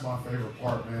 That's my favorite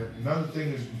part, man. Another thing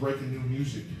is breaking new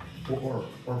music or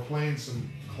playing some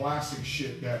classic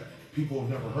shit that people have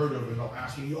never heard of, and they'll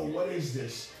ask me, yo, what is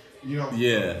this? You know,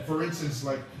 yeah. For instance,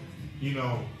 like, you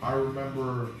know, I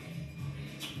remember,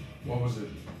 what was it?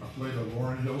 I played a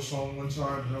Lauryn Hill song one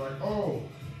time, and they're like,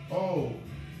 oh,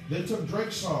 they took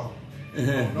Drake's song. I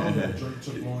don't know that Drake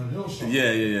took Lauryn Hill's song.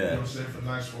 Yeah. You know what I'm saying? For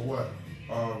nice for what?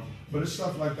 But it's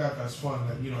stuff like that that's fun.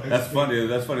 That, you know, that's funny.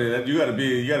 That you gotta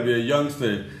be a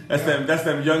youngster. That's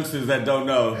them youngsters that don't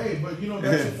know. Hey, but you know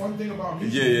that's the fun thing about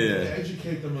music. Yeah. To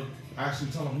educate them and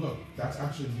actually tell them, look, that's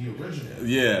actually the original.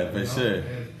 Yeah, for sure.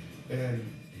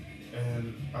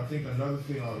 And I think another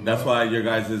thing that's why your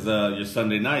guys is your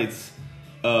Sunday nights.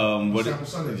 Sample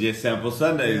Sundays. Yeah, Sample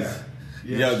Sundays.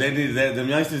 Yeah. Yo, them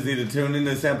youngsters need to tune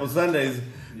into Sample Sundays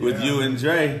with you and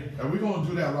Dre. And we're gonna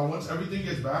do that. Like, once everything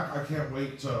gets back, I can't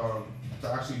wait to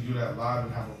actually do that live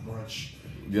and have a brunch.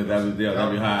 Yeah, that'd be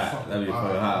hot. That'd be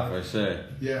fucking hot for sure.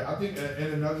 Yeah, I think,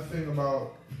 and another thing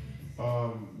about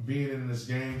being in this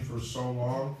game for so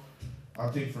long, I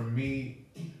think for me,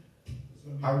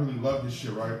 I really love this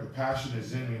shit, right? The passion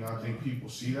is in me, and I think people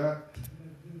see that.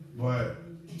 But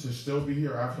to still be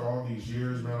here after all these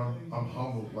years, man, I'm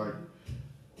humbled. Like,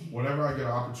 whenever I get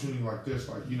an opportunity like this,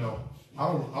 like, you know,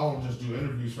 I don't just do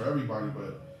interviews for everybody,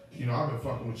 but, you know, I've been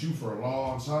fucking with you for a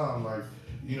long time. Like,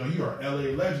 you know, you are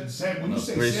LA legend. Sam, when you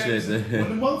say Sammy,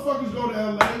 when the motherfuckers go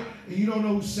to LA and you don't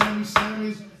know who Sammy Sam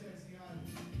is,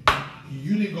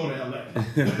 you didn't go to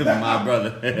LA. My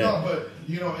brother. No, but,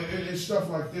 you know, it's stuff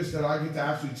like this that I get to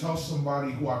actually tell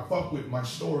somebody who I fuck with my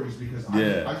stories, because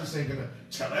I just ain't gonna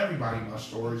tell everybody my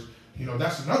stories. You know,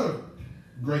 that's another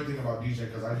great thing about DJ,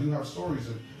 because I do have stories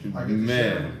and I get to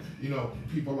share with, you know,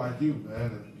 people like you,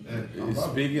 man. And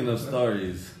speaking of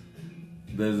stories,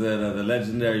 there's the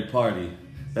legendary party.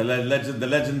 The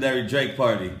legendary Drake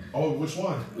party. Oh, which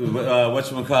one?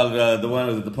 Whatchamacallit, the one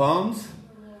was it the Palms?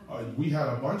 We had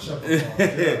a bunch of them.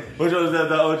 Yeah. Which one was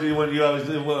the OG one you always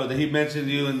did? What, he mentioned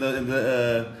you in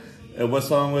the what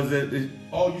song was it?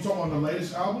 Oh, you talking about the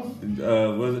latest album?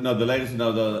 Was it the latest?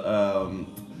 No,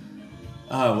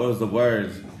 what was the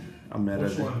words? I'm mad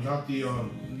Which at one? Not the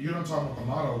you're not talking about the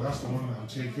motto. That's the one that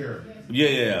Take Care.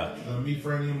 Yeah. The Me,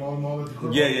 Franny, and Mo at the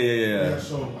crib. Yeah.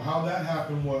 So how that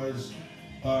happened was,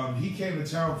 he came to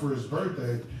town for his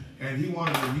birthday, and he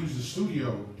wanted to use the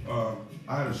studio.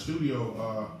 I had a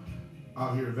studio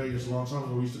out here in Vegas a long time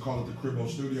ago. We used to call it the Cribbo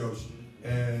Studios,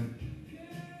 and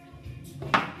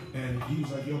he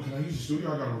was like, "Yo, can I use the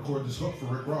studio? I gotta record this hook for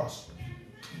Rick Ross."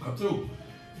 Come through,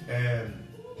 and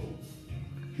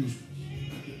he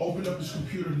opened up his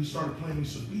computer and he started playing me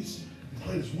some beats. He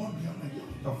played this one beat. I'm like,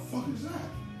 "Yo, the fuck is that?"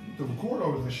 To record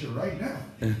over that shit right now.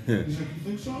 He's like, "You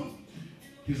think so?"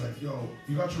 He's like, "Yo,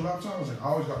 you got your laptop?" I was like, "I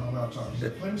always got my laptop." He's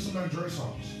like, "Play me some Mac Dre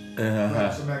songs." Play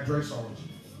me some Mac Dre songs.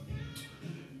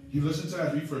 He listened to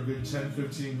that beat for a good 10,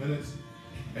 15 minutes,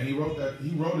 and he wrote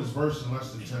his verse in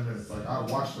less than 10 minutes. Like, I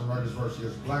watched him write his verse. He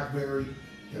has BlackBerry,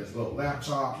 he has a little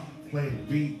laptop, playing the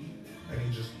beat, and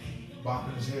he just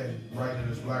bopping his head right in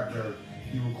his BlackBerry.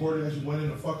 He recorded as he went in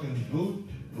the fucking booth,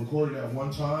 recorded at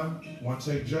one time, one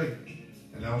take Jake,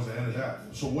 and that was the end of that.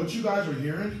 So what you guys are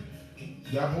hearing,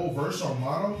 that whole verse on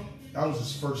Motto, that was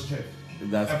his first take.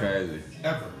 That's crazy.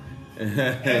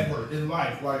 Ever in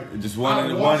life. Like, just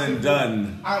one and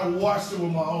done. I watched it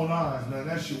with my own eyes, man.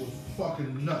 That shit was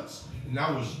fucking nuts. And that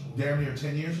was damn near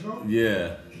 10 years ago.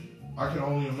 Yeah. I can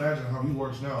only imagine how he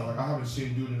works now. Like, I haven't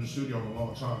seen dude in the studio in a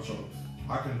long time, so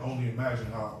I can only imagine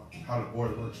how the boy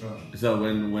works now. So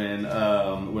when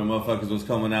motherfuckers was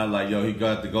coming out like, yo, he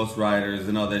got the Ghost Riders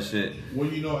and all that shit. Well,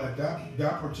 you know, at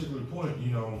that particular point,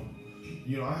 you know,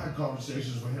 I had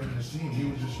conversations with him and his team. He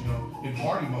was just, you know, in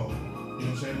party mode. You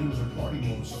know what I'm saying? He was in party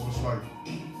mode. So it's like,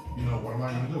 you know, what am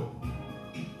I gonna do?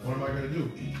 What am I gonna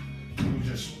do?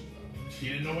 He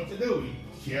didn't know what to do.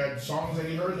 He had songs that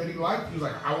he heard that he liked. He was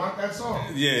like, I want that song.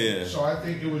 Yeah. So I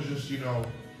think it was just, you know,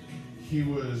 he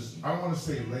was, I don't want to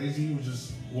say lazy, he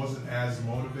wasn't as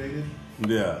motivated.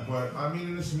 Yeah. But I mean,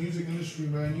 in this music industry,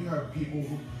 man, you have people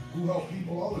who help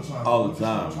people all the time. All the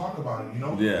time. Just don't talk about it, you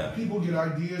know? Yeah. People get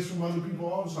ideas from other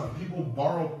people all the time. People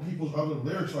borrow people's other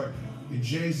lyrics. Like in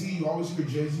Jay-Z, you always hear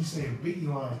Jay-Z saying Biggie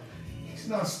line. He's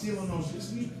not stealing those.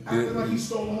 He's acting like he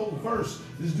stole the whole verse.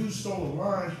 This dude stole a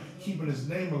line, keeping his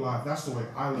name alive. That's the way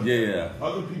I look at it.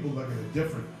 Other people look at it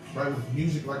different, right? With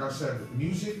music, like I said, with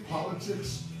music,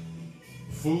 politics,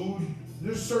 food,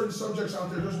 there's certain subjects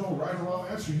out there, there's no right or wrong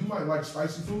answer. You might like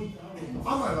spicy food.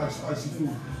 I might like spicy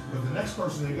food. But the next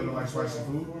person ain't gonna like spicy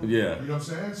food. Yeah. You know what I'm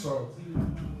saying? So,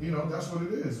 you know, that's what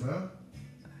it is, man.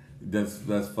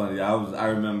 That's funny. I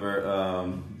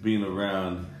remember being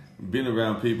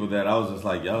around people that I was just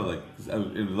like, yo, like a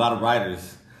lot of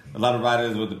writers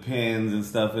with the pens and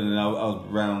stuff, and I was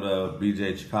around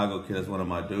BJ Chicago Kid. That's one of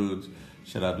my dudes.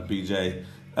 Shout out to BJ.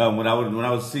 When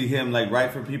I would see him like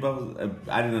write for people,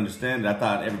 I didn't understand it. I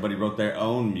thought everybody wrote their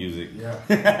own music.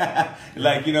 Yeah.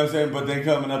 Like, you know what I'm saying? But then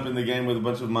coming up in the game with a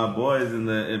bunch of my boys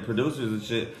and producers and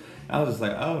shit, I was just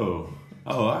like, oh,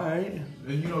 all right.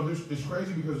 And you know, it's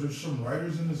crazy because there's some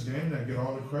writers in this game that get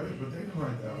all the credit, but they didn't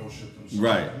write that whole shit themselves.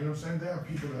 Right. You know what I'm saying? They have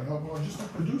people that help on, just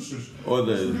like producers. Or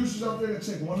there's producers out there that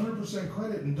take 100%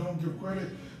 credit and don't give credit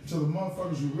to the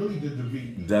motherfuckers who really did the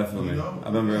beat. Definitely. You know? I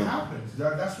remember it happens.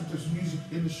 That's what this music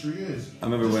industry is. I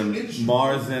remember when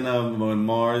Mars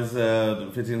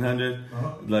 1500,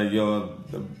 like, yo,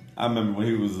 I remember when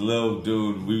he was a little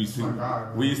dude, we used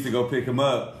to go pick him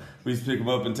up. We used to pick him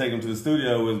up and take him to the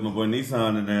studio with my boy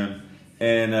Nissan and them.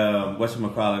 And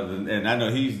whatchamacallit, and I know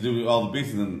he used to do all the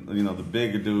beats, and you know, the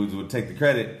bigger dudes would take the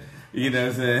credit. You know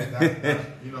what I'm saying?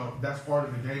 You know, that's part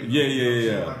of the game.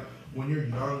 Yeah. Like, when you're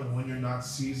young and when you're not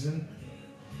seasoned,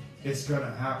 it's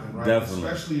gonna happen, right? Definitely.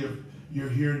 Especially if you're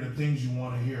hearing the things you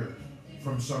want to hear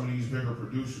from some of these bigger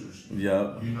producers.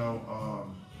 Yep. You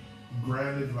know,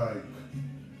 granted, like,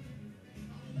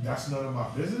 that's none of my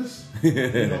business,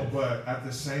 but at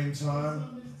the same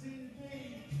time,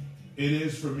 it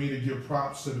is for me to give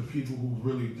props to the people who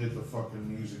really did the fucking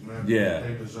music, man. Yeah.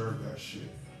 They deserve that shit.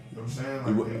 You know what I'm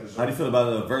saying? Like, they deserve how do you feel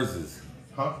about the verses?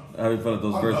 Huh? How do you feel about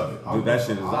those I verses? love it. Dude, that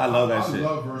shit is. I love that shit. I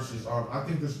love verses. I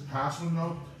think this past one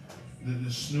though,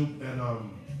 the Snoop and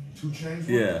 2 Chainz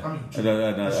one. Yeah. I mean,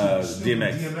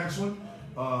 DMX. And DMX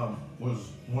one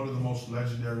was one of the most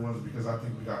legendary ones because I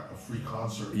think we got a free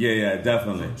concert. Yeah,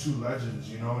 definitely. From 2 legends,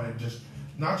 and just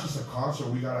not just a concert,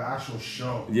 we got an actual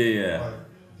show. Yeah. Like,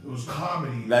 it was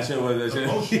comedy. That shit was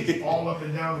emotions all up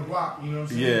and down the block. You know what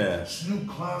I'm saying? Yeah. Snoop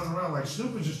clowning around. Like,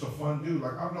 Snoop is just a fun dude.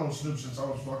 Like, I've known Snoop since I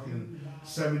was fucking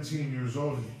 17 years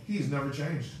old, and he's never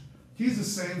changed. He's the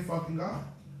same fucking guy.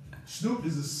 Snoop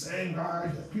is the same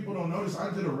guy. People don't notice. I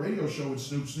did a radio show with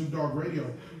Snoop Dogg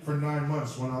Radio, for 9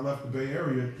 months when I left the Bay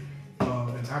Area.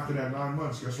 And after that 9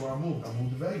 months, guess where I moved? I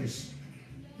moved to Vegas.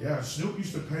 Yeah, Snoop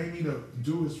used to pay me to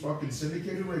do his fucking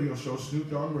syndicated radio show, Snoop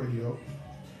Dogg Radio.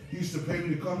 He used to pay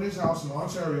me to come to his house in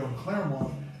Ontario, in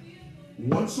Claremont,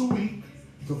 once a week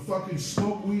to fucking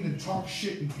smoke weed and talk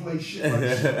shit and play shit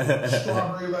like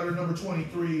Strawberry Letter Number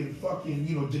 23 and fucking,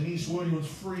 Denise Williams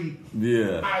Free.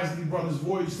 Yeah. Isley Brothers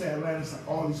Voyage to Atlantis, like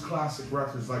all these classic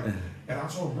records. Like, and I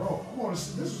told him, bro, I want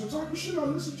to. This is the type of shit I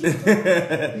listen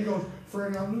to. He goes,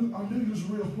 Freddie, I knew you was a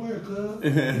real player, cuz.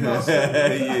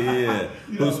 Yeah.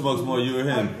 Who smokes more, you or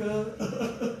him?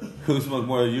 Who smokes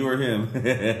more, you or him?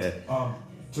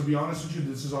 To be honest with you,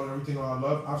 this is on everything I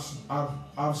love.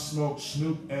 I've smoked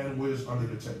Snoop and Wiz under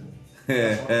the table.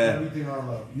 That's on everything I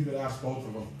love. You could ask both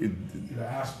of them. You could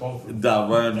ask both of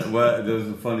them. There was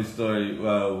a funny story.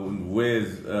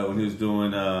 Wiz, when he was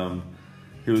doing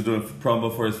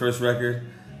promo for his first record,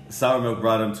 Sour Milk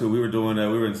brought him to. We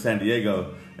were in San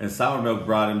Diego, and Sour Milk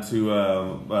brought him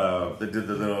to. They did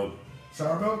the little.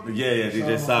 Sour Milk? Yeah,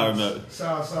 DJ Sour Milk.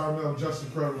 Sour Milk, just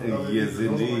incredible. Yes,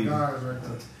 indeed. Those are my guys right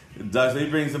there. So he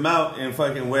brings them out and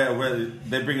fucking where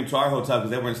they bring him to our hotel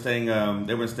because they weren't staying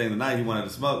the night. He wanted to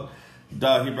smoke.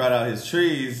 Dog, he brought out his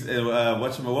trees and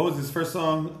what was his first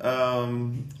song?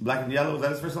 Black and Yellow, was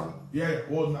that his first song? Yeah,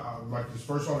 well, like his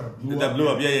first song that blew up. That blew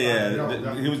up,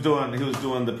 yeah. He was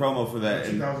doing the promo for that.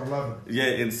 2011. Yeah,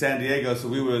 in San Diego. So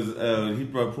he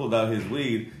pulled out his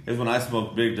weed. It was when I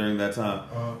smoked big during that time.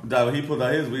 Dog, he pulled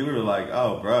out his weed. We were like,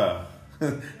 oh, bruh.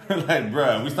 Like,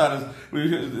 bruh,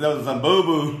 that was some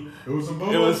boo-boo. It was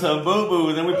some boo-boo.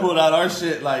 And then we pulled out our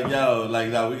shit like, yo, like,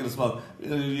 no, we gonna smoke.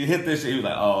 You hit this shit. He was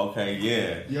like, oh, okay,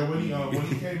 yeah. Yeah, when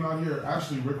he came out here,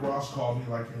 actually, Rick Ross called me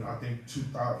like in, I think,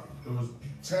 2000. It was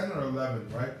 10 or 11,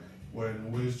 right?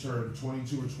 When Wiz turned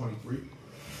 22 or 23.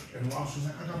 And Ross was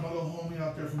like, I got my little homie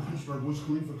out there from Pittsburgh, Wiz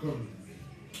Khalifa coming.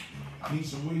 I need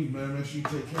some weed, man. Make sure you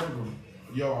take care of him.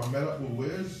 Yo, I met up with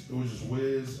Wiz. It was just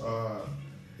Wiz,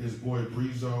 his boy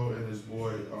Breezo, and his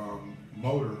boy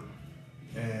Motor.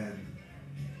 And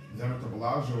them at the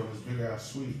Bellagio in his big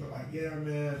ass suite. But like, yeah,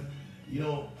 man,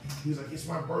 he's like, it's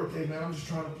my birthday, man. I'm just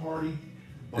trying to party.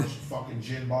 Bunch of fucking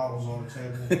gin bottles on the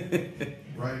table,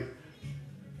 right?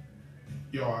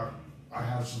 Yo, I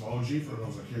have some OG for him. I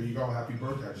was like, here you go, happy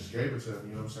birthday. I just gave it to him.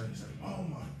 You know what I'm saying? He's like, oh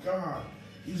my god.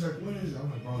 He's like, what is it? I'm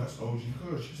like, bro, that's OG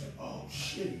Kush. She's like, oh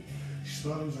shit. She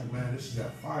smelled it. He was like, man, this is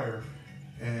that fire.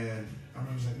 And I remember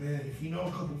he was like, man, if you know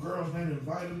a couple girls, man,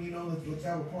 invite them, let's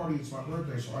have a party. It's my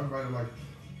birthday. So I invited like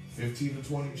 15 to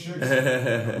 20 chicks. We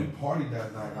partied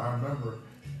that night, I remember.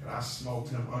 And I smoked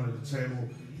him under the table.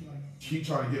 He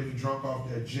tried to get me drunk off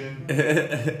that gin.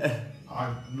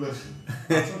 I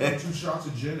took like 2 shots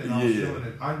of gin and I was feeling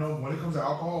it. I know when it comes to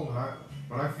alcohol,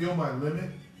 when I feel my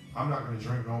limit, I'm not gonna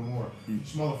drink no more.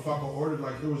 This motherfucker ordered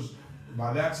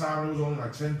by that time there was only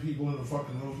like 10 people in the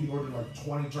fucking room. He ordered like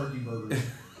 20 turkey burgers.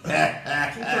 2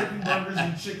 turkey burgers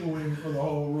and chicken wings for the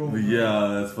whole room.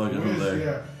 Yeah, that's fucking hilarious.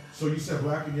 Yeah. So you said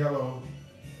Black and Yellow.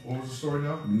 What was the story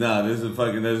now? Nah, this is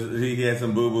fucking. He had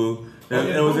some boo boo.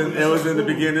 It was in the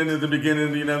beginning.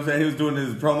 You know what I'm saying? He was doing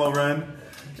his promo run.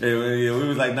 And we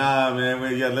was like, nah, man.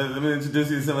 Let me introduce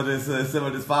you to some of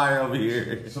this fire over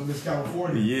here. Some of this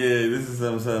California. Yeah, this is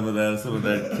some of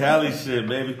that Cali shit,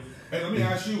 baby. Hey, let me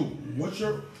ask you, what's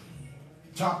your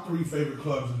top 3 favorite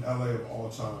clubs in LA of all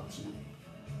time?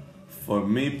 For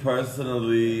me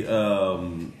personally,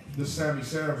 the Sammy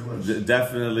Sam's list.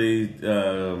 Definitely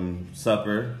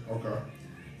Supper. Okay.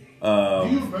 Do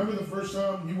you remember the first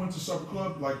time you went to Supper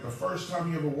Club? Like the first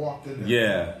time you ever walked in there?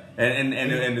 Yeah, and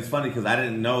it's funny because I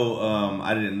didn't know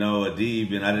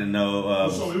Adib and I didn't know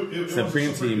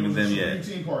Supreme Team and them yet.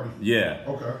 Supreme Team party. Yeah.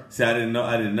 Okay. See, I didn't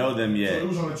know them yet. So it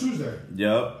was on a Tuesday.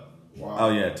 Yep. Wow. Oh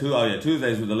yeah,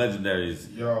 Tuesdays were the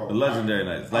legendaries. Yo, the legendary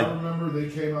nights. Like I remember they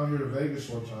came out here to Vegas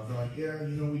one time. They're like, yeah,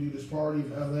 you know, we do this party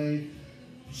in LA,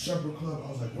 Supper Club.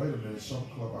 I was like, wait a minute,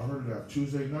 Supper Club. I heard of that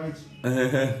Tuesday nights.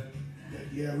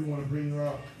 Yeah, we want to bring you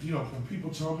out. You know, when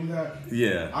people tell me that,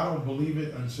 yeah, I don't believe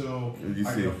it until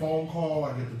I get a phone call,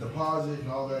 I get the deposit,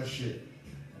 and all that shit.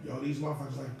 Yo, these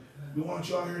motherfuckers like, we want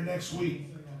you out here next week.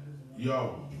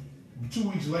 Yo, 2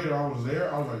 weeks later, I was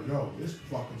there. I was like, yo, this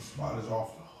fucking spot is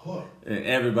off the hook. And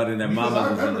everybody in that because mama I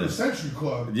was in remember there. the Century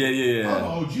Club. Yeah. I'm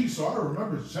an OG, so I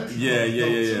remember the Century Club.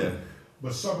 Yeah.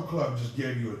 But Supper Club just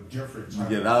gave you a different type.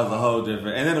 Yeah, that was a whole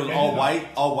different. And then it was all white.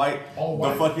 All white.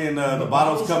 The fucking the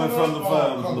bottles coming from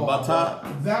the top.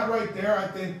 That right there, I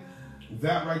think,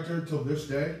 that right there till this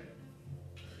day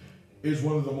is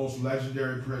one of the most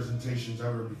legendary presentations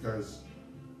ever because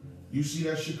you see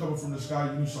that shit coming from the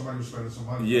sky, you knew somebody was spending some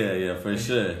money. Yeah, for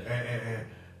sure.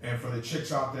 And for the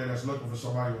chicks out there that's looking for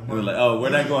somebody with They're money. like, oh,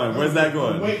 where's that going? Where's that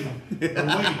going? They're waiting.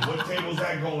 What table's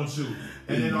that going to?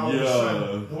 And then all of a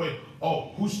sudden, wait,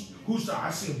 who's the, I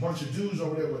see a bunch of dudes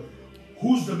over there, but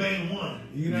who's the main one?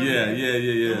 You know what I mean?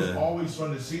 Yeah. It was always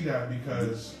fun to see that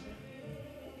because,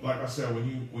 like I said,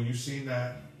 when you seen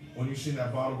that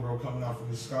bottle girl coming out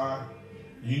from the sky,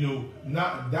 you knew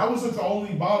that wasn't the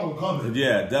only bottle coming.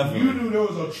 Yeah, definitely. You knew there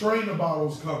was a train of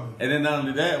bottles coming. And then not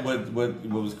only that, what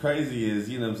was crazy is,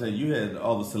 you know what I'm saying, you had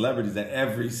all the celebrities at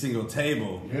every single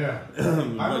table. Yeah. I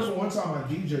remember one time I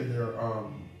DJ'd there.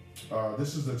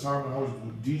 This is the time when I was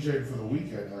DJing for the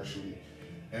weekend actually,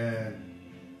 and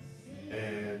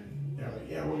you know, like,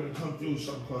 yeah, we're gonna come through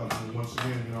some clubs. And once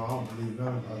again, you know, I don't believe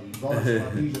none of it. Regardless if I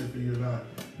DJ for you or not,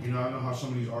 you know, I know how some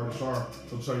of these artists are.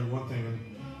 They'll tell you one thing and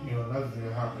you know another thing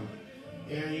that happened.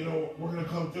 And you know, we're gonna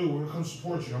come through. We're gonna come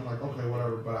support you. I'm like, okay,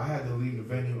 whatever. But I had to leave the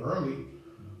venue early,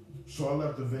 so I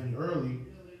left the venue early.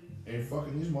 And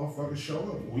fucking these motherfuckers show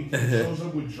up. Weekend shows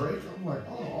up with Drake. I'm like,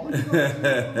 oh, you know,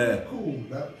 okay, cool.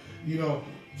 That, you know,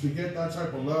 to get that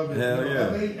type of love. And, Hell you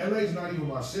know, yeah. LA's not even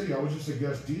my city. I was just a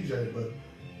guest DJ, but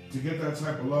to get that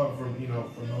type of love from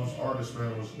those artists,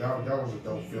 man, that was a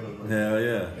dope feeling. Right? Hell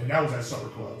yeah. And that was at Supper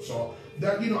Club. So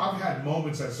that, you know, I've had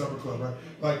moments at Supper Club. Right?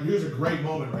 Like here's a great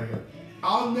moment right here.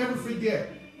 I'll never forget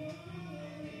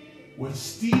when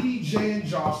Stevie J and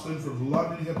Jocelyn from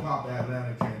London Hip Hop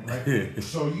Atlanta came, right?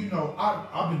 So, you know,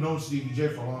 I've been knowing Stevie J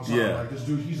for a long time. Yeah. Like, this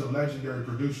dude, he's a legendary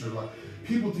producer. Like,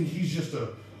 people think he's just a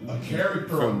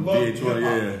character From of VH1, hip-hop.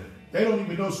 yeah. They don't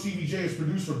even know Stevie J is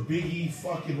produced for Biggie,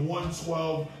 fucking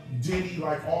 112, Diddy,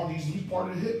 like all these. He's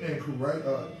part of the Hitman crew, right?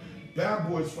 Bad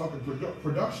Boys fucking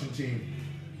production team.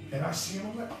 And I see him,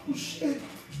 I'm like, oh shit.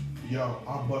 Yo,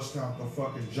 I bust out the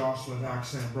fucking Jocelyn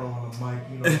accent, bro, on the mic.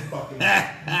 You know, fucking,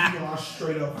 you know, I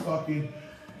straight up fucking,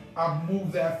 I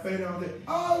moved that fade out there.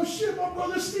 Oh shit, my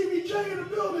brother Stevie J in the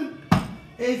building.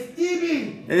 Hey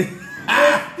Stevie.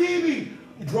 Hey Stevie.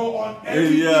 Bro, on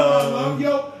everything I love,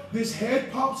 yo, this head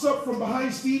pops up from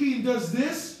behind Stevie and does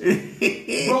this.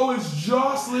 Bro, it's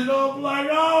Jocelyn. I'm like,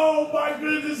 oh my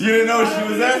goodness. You didn't know she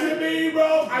was there? Me,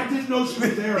 bro. I didn't know she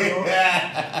was there, bro.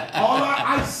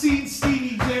 I seen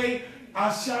Stevie J.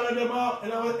 I shouted him out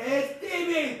and I was, hey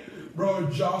Stevie. Bro,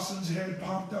 Jocelyn's head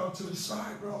popped out to the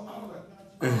side, bro. I was like,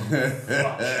 oh,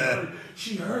 fuck,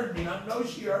 she heard me. I know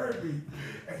she heard me.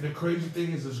 And the crazy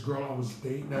thing is, this girl I was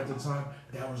dating at the time,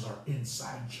 that was our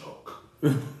inside joke.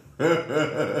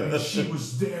 And she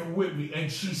was there with me, and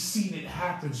she's seen it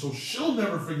happen, so she'll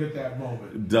never forget that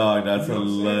moment. Dog, that's You know what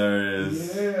I'm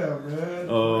hilarious. saying? Yeah, man.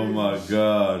 Oh my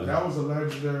God. That was a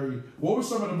legendary. What were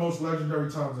some of the most legendary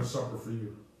times at supper for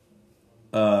you?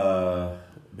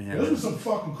 Man. Those were some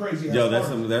fucking crazy ass Yo,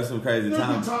 parties. there's some crazy There's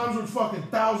been times. times when fucking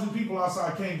 1,000 people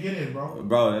outside can't get in, bro.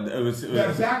 Bro, it was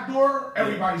That back door,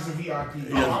 everybody's a VIP.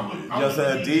 Yo,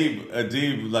 so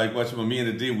Adib, like watching me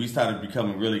and Adib, we started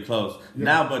becoming really close. Yeah.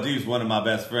 Now, Adib's one of my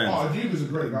best friends. Oh, Adib is a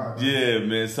great guy. Bro. Yeah,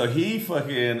 man. So he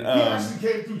fucking. He actually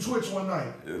came through Twitch one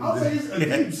night. I'll say it's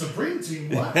Adib Supreme Team.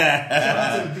 What? Shout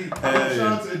out to Adib. Shout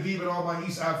out to Adib and all my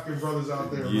East African brothers out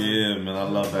there. Man. Yeah, man, I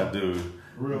love that dude.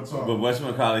 Real talk. But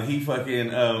whatchamacallit, he fucking,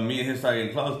 me and him started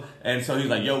getting close. And so he's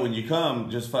like, yo, when you come,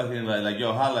 just fucking, like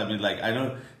yo, holla at me. Like, I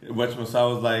know, whatchamacallit, I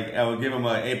was like, I would give him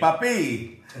a, hey,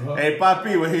 papi. Hey,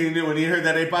 papi. When he heard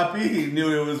that, hey, papi, he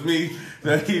knew it was me.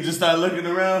 So he just started looking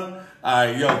around. All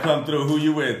right, yo, come through. Who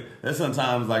you with? There's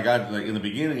sometimes, like in the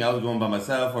beginning, I was going by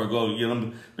myself or go, you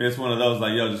know, it's one of those,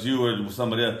 like, yo, just you or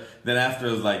somebody else. Then after,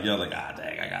 it was like, yo, like,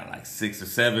 dang, I got like 6 or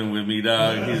 7 with me,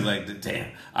 dog. And he's like,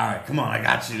 damn, all right, come on, I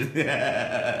got you.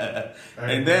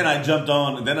 And then I jumped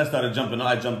on,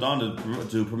 I jumped on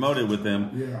to promote it with them.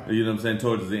 Yeah. You know what I'm saying,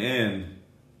 towards the end.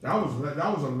 That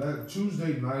was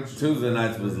Tuesday nights. Tuesday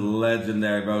nights was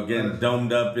legendary, bro. Getting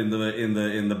domed up in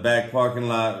the back parking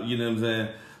lot. You know what I'm saying?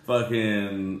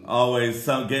 Fucking always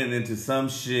getting into some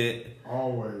shit.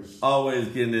 Always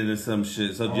getting into some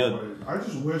shit. So I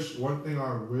just wish one thing.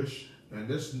 I wish, and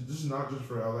this is not just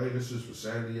for LA. This is for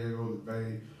San Diego, the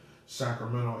Bay,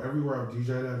 Sacramento, everywhere I've DJ'd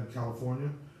at in California.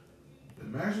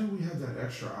 Imagine we had that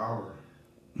extra hour,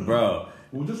 bro.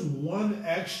 Well, just one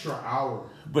extra hour.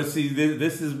 But see,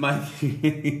 this is my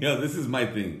thing. This is my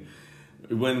thing.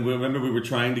 Remember we were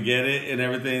trying to get it and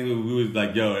everything, we was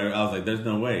like, I was like, there's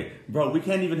no way. Bro, we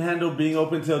can't even handle being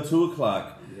open till 2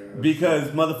 o'clock. Yeah, because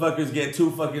motherfuckers get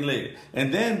too fucking late.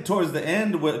 And then towards the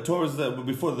end, before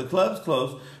the clubs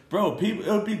close, bro, it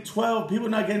would be 12. People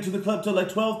not getting to the club till like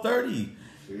 12:30.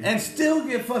 And still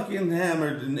get fucking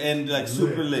hammered and like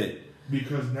super lit.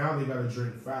 Because now they gotta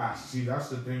drink fast. See, that's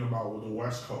the thing about with the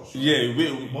West Coast. Right? Yeah,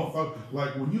 motherfucker.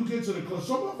 Like when you get to the club,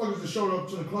 some motherfuckers that showed up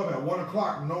to the club at 1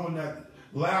 o'clock, knowing that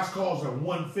last call's at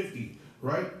 1:50,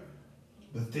 right?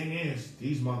 The thing is,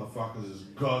 these motherfuckers is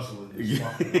guzzling this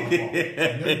fucking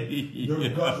alcohol. They're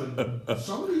guzzling.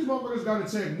 Some of these motherfuckers got a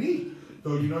technique.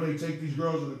 So, they take these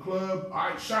girls to the club. All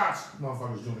right, shots.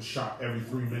 Motherfuckers doing a shot every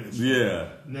 3 minutes. Yeah.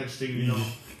 Next thing you know,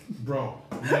 bro.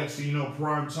 Next thing you know,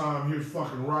 prime time. Here's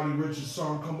fucking Roddy Ricch's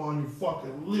song. Come on, you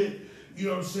fucking lit. You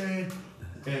know what I'm saying?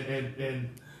 And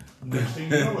next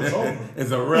thing you know, it's over. It's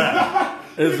a wrap.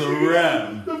 It's a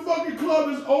wrap. The fucking club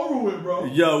is over with, bro.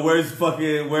 Yo, where's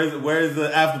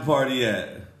the after party at?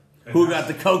 And who got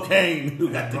the cocaine?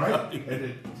 Who got the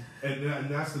cocaine? And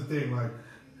that's the thing, like,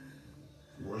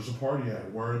 where's the party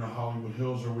at? Where in the Hollywood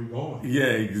Hills are we going? Yeah,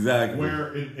 exactly.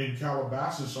 Where in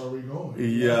Calabasas are we going?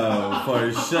 Yo,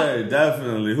 for sure,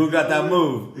 definitely. Who got that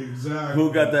move? Exactly.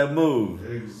 Who got that move?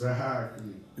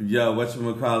 Exactly. Yo,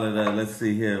 whatchamacallit, let's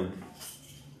see here.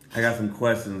 I got some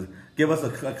questions. Give us a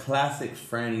classic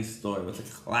Franny story. What's a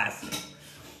classic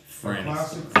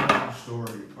Franny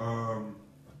story?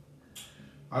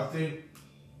 I think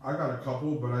I got a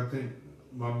couple, but I think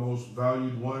my most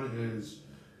valued one is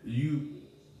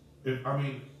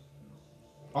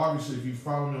obviously, if you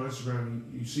follow me on Instagram,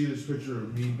 you see this picture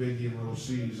of me, Biggie, and Lil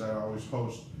C's that I always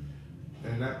post.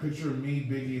 And that picture of me,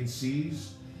 Biggie, and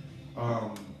C's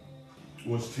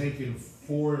was taken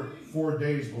four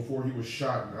days before he was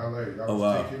shot in LA. That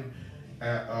was taken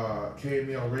at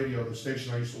KML Radio, the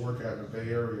station I used to work at in the Bay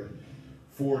Area,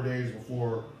 4 days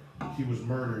before he was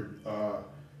murdered.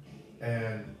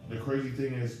 And the crazy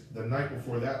thing is, the night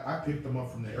before that, I picked him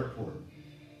up from the airport.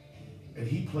 And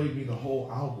he played me the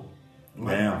whole album,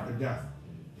 Life After Death.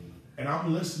 And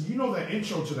I'm listening. The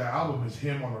intro to that album is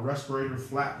him on a respirator,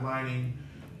 flatlining,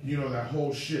 that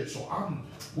whole shit. So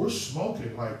we're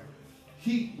smoking. Like,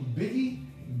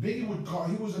 Biggie would call,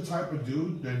 he was the type of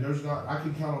dude that I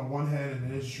can count on one hand in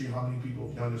the industry how many people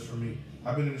have done this for me.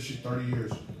 I've been in this shit 30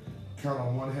 years. Count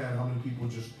on one hand how many people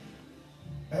just,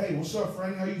 hey, what's up,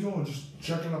 Franny? How you doing? Just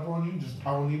checking up on you.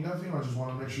 I don't need nothing. I just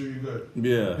want to make sure you're good.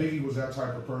 Yeah. Biggie was that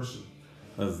type of person.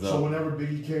 That's dope. So whenever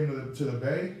Biggie came to the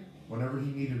Bay, whenever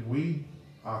he needed weed,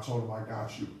 I told him I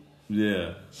got you.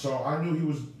 Yeah. So I knew he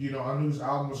was, I knew his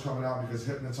album was coming out because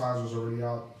Hypnotize was already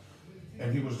out,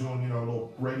 and he was doing, a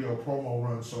little radio promo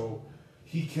run. So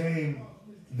he came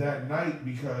that night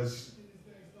because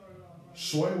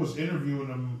Sway was interviewing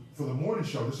him for the morning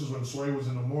show. This is when Sway was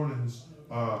in the mornings.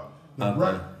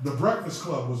 The Breakfast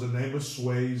Club was the name of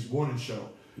Sway's morning show.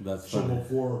 That's so funny.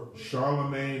 Before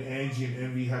Charlamagne, Angie, and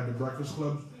Envy had the Breakfast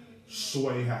Club,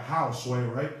 Sway had Sway,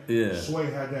 right? Yeah.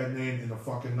 Sway had that name in the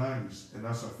fucking 90s, and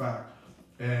that's a fact.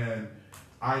 And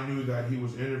I knew that he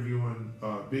was interviewing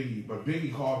Biggie, but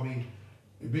Biggie called me.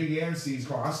 Biggie and C's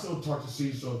called. I still talk to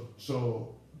C's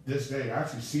so this day.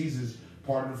 Actually, C's is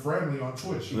part of the family on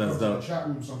Twitch. He comes in the chat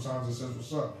room sometimes and says,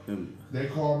 "What's up?" They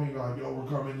call me like, "Yo, we're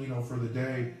coming, for the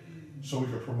day, so we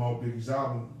could promote Biggie's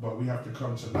album, but we have to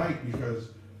come tonight because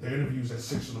the interview's at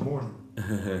 6 in the morning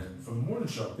for the morning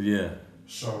show." Yeah.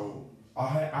 So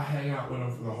I hang out with him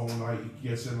for the whole night. He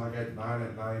gets in like at 9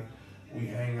 at night. We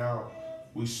hang out.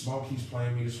 We smoke. He's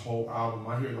playing me his whole album.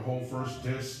 I hear the whole first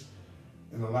disc.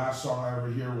 And the last song I ever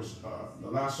hear was, the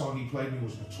last song he played me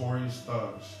was Notorious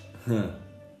Thugs.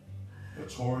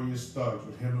 Notorious Thugs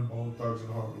with him and Bone Thugs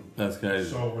and Harmony. That's crazy.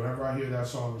 So whenever I hear that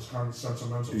song, it's kind of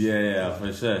sentimental. Yeah,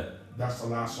 for sure. That's the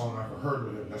last song I ever heard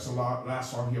with him. That's the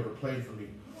last song he ever played for me.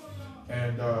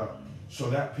 And so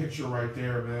that picture right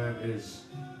there, man, is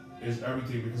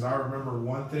everything. Because I remember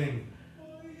one thing.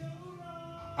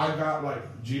 I got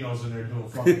like Geno's in there doing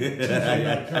fucking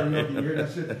TJ karaoke. You hear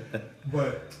that shit?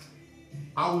 But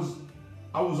I was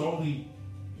only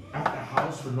at the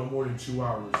house for no more than 2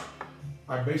 hours.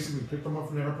 I basically picked him up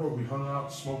from the airport. We hung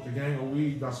out, smoked a gang of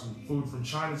weed, got some food from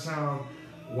Chinatown,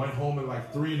 went home at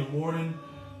like 3 in the morning.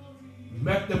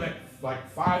 Met them at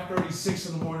like 5:30, 6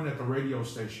 in the morning at the radio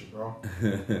station, bro.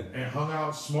 And hung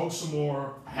out, smoked some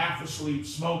more, half asleep,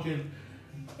 smoking.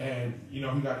 And, you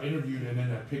know, he got interviewed and then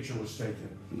that picture was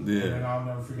taken. Yeah. And then I'll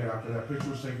never forget, after that picture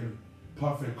was taken,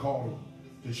 Puff had called him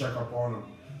to check up on him.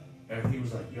 And he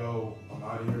was like, yo, I'm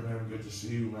out of here, man. Good to see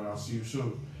you, man. I'll see you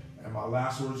soon. And my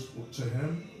last words to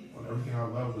him on everything I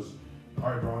love was, all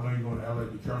right, bro, I know you're going to LA.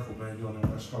 Be careful, man. You're on the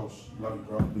West Coast. Love you,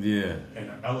 bro. Yeah. And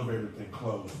the elevator thing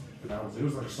closed. And it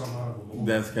was like something out of a movie.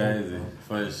 That's crazy.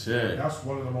 For sure. That's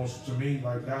one of the most, to me,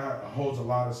 like that holds a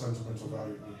lot of sentimental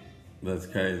value to me. That's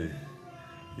crazy.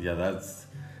 Yeah, that's...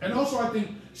 And also, I think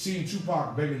seeing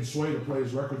Tupac begging Sway to play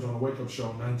his records on a Wake Up Show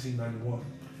in 1991,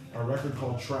 a record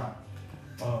called Trap.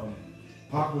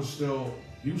 Pac was still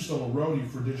a roadie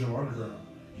for Digital Underground.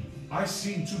 I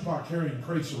seen Tupac carrying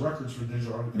crates of records for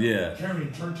Digital Underground. Yeah.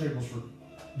 Carrying turntables for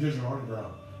Digital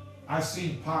Underground. I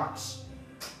seen Pac's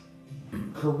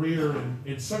career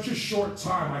in such a short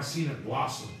time. I seen it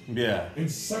blossom. Yeah. In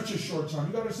such a short time.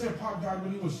 You gotta understand, Pac died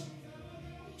when he was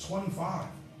 25.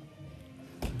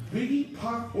 Biggie,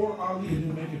 Pac, or Ali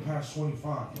didn't make it past 25.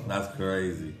 Bro. That's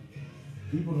crazy.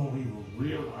 People don't even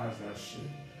realize that shit.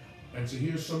 And to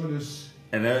hear some of this...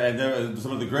 And they're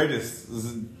some of the greatest.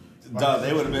 Dog,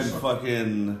 they would have been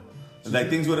fucking... Like,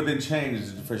 things would have been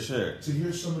changed for sure. To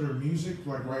hear some of their music,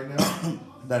 like right now,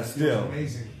 That's feels still...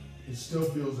 amazing. It still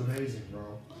feels amazing,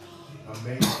 bro.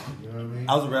 Amazing, you know what I mean?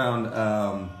 I was around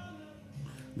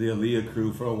the Aaliyah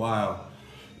crew for a while.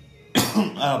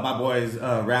 My boys,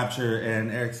 Rapture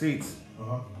and Eric Seats,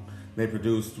 they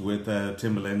produced with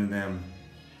Timbaland and them.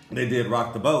 They did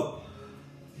Rock the Boat.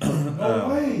 No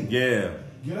way. Yeah.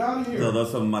 Get out of here. So those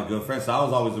are some of my good friends. So I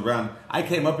was always around. I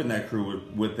came up in that crew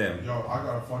with them. Yo, I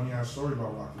got a funny ass story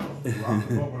about Rock the Boat. Rock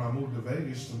the Boat, when I moved to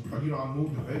Vegas, I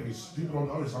moved to Vegas. People don't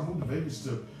know this. I moved to Vegas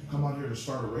to come out here to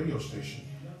start a radio station,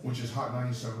 which is Hot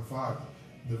 97.5.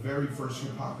 The very first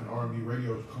hip hop and R&B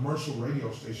radio, commercial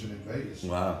radio station in Vegas.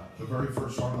 Wow. The very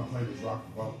first song I played was Rock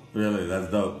the Boat. Really?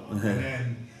 That's dope. And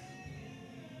then,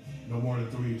 no more than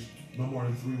 3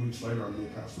 weeks later,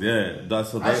 Aaliyah passed away. Yeah.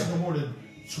 That's what Actually, no more than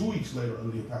 2 weeks later,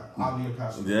 Aaliyah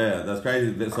passed away. Yeah, that's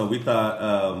crazy. So we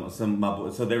thought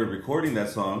so they were recording that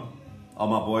song. All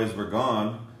my boys were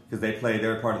gone because they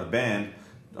were part of the band.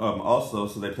 Also,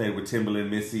 so they played with Timbaland,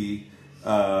 Missy,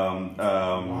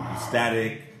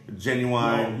 Static,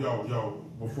 Genuine. Yo!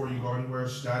 Before you go anywhere,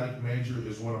 Static Major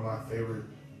is one of my favorite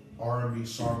R&B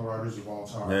songwriters of all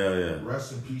time. Hell yeah!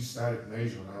 Rest in peace, Static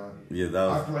Major, man. Yeah, that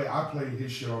was. I play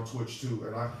his shit on Twitch too,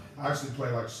 and I actually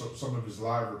play like some of his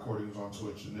live recordings on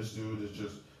Twitch. And this dude is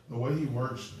just the way he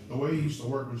works, the way he used to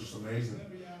work was just amazing.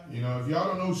 You know, if y'all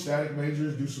don't know who Static Major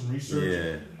is, do some research.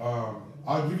 Yeah.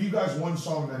 I'll give you guys one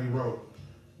song that he wrote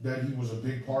that he was a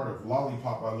big part of,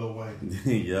 "Lollipop" by Lil Wayne.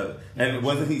 Yeah. And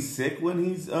wasn't he sick when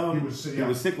he's He was sick. He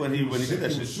was sick when he did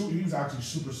that shit. He was actually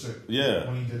super sick. Yeah.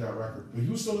 When he did that record, but he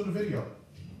was still in the video.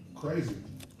 Crazy.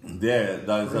 Yeah.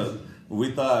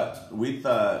 We thought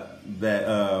that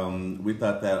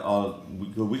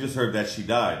we just heard that she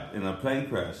died in a plane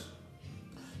crash.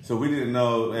 So we didn't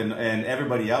know, and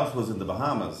everybody else was in the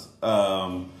Bahamas.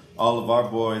 All of our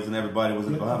boys and everybody was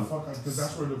in the Bahamas. Because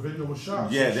that's where the video was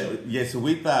shot. Yeah, So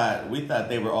we thought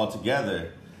they were all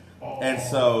together, and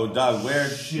so dog,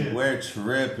 we're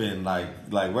tripping like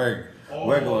we're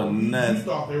going nuts. You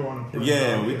thought they were on the plane?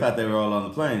 Yeah, we thought they were all on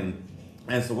the plane,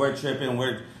 and so we're tripping.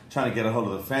 We're trying to get a hold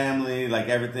of the family, like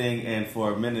everything. And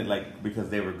for a minute, like because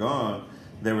they were gone,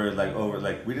 they were like over.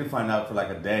 Like we didn't find out for like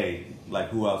a day, like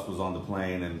who else was on the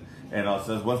plane, and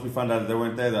also once we found out that they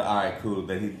weren't there, all right, cool.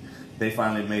 They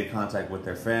finally made contact with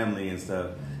their family and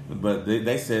stuff. But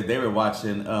they said they were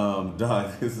watching,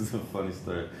 dog, this is a funny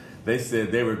story. They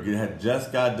said they had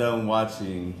just got done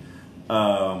watching,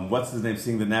 what's his name,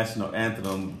 sing the national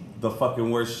anthem, the fucking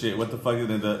worst shit. What the fuck is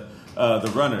it,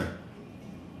 the runner?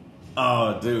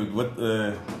 Oh, dude, what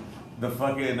the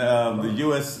fucking, the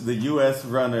U.S.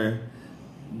 runner,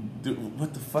 dude,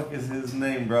 what the fuck is his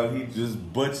name, bro? He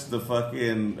just butched the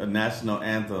fucking national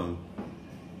anthem.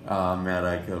 Oh, man,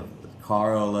 I could...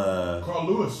 Carl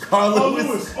Lewis. Carl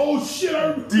Lewis. Oh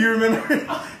shit! Do you remember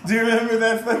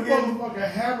that fucking? Motherfucker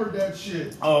hammered that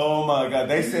shit. Oh my god!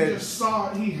 They said just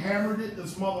saw it. He hammered it.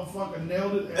 This motherfucker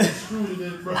nailed it and screwed it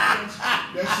in, bro. That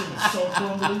shit was so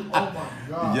crumbly. Oh my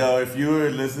god. Yo, if you were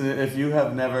listening, if you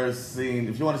have never seen,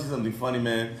 if you want to see something funny,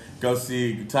 man, go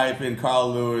type in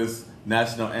Carl Lewis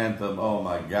national anthem. Oh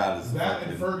my god! That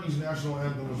and Fergie's national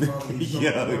anthem was probably some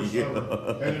of the worst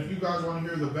ever. And if you guys want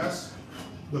to hear the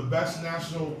best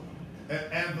national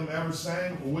anthem ever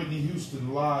sang? Whitney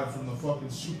Houston live from the fucking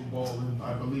Super Bowl in,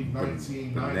 I believe,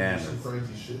 1990. Some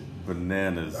crazy shit.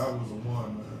 Bananas. That was the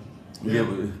one,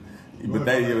 man. But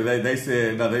they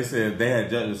said no. They said they had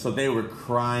just, so they were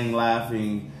crying,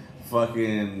 laughing,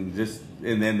 fucking just,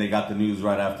 and then they got the news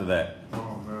right after that.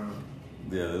 Oh man.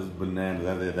 Yeah, it was bananas.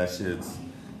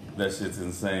 That shit's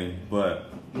insane. But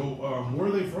Well, where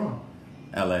are they from?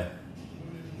 L.A.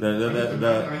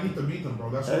 I need to meet them, bro.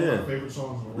 That's one of my favorite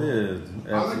songs in the world.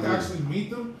 Yeah, I like to actually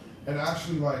meet them and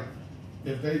actually like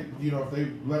if they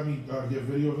let me get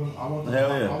video of them, I want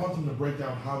them to break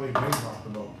down how they made Rock the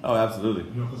Boat. Oh, absolutely.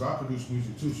 You know, because I produce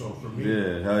music too, so for me,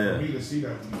 for me to see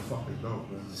that would be fucking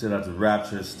dope, man. Shout out to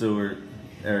Rapture, Stewart,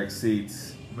 Eric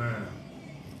Seats. Man,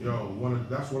 yo,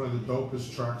 that's one of the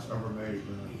dopest tracks ever made,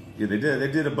 man. Yeah, they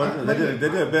did a bunch. They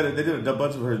did a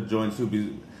bunch of her joints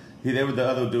too. They were the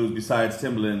other dudes besides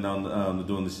Timbaland on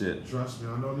doing the shit. Trust me,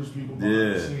 I know there's people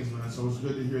behind the scenes, man. So it's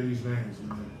good to hear these names,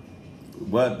 man.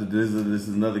 This is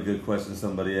another good question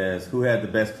somebody asked. Who had the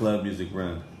best club music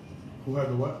run? Who had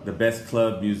the what? The best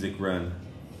club music run.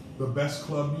 The best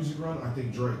club music run? I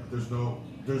think Drake. There's no,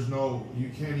 you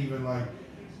can't even like,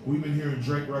 we've been hearing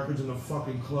Drake records in the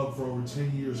fucking club for over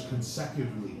 10 years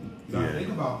consecutively. You gotta think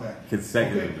about that.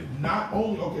 Consecutively.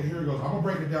 Okay, here it goes. I'm gonna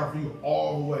break it down for you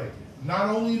all the way. Not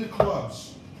only in the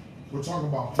clubs, we're talking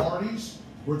about parties,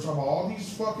 we're talking about all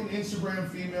these fucking Instagram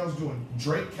females doing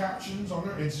Drake captions on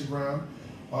their Instagram.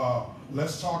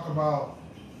 Let's talk about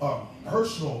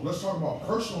personal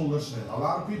listening. A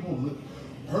lot of people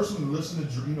personally listen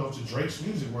to Drake's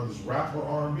music, whether it's rap or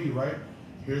R&B, right?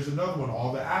 Here's another one.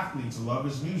 All the athletes love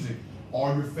his music.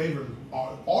 All your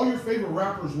favorite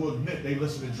rappers will admit they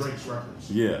listen to Drake's records.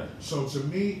 Yeah. So to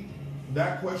me,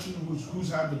 that question,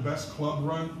 who's had the best club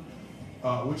run,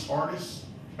 which artist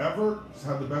ever has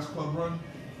had the best club run?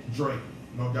 Drake,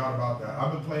 no doubt about that.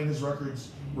 I've been playing his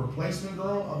records. Replacement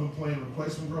Girl, I've been playing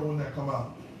Replacement Girl when that come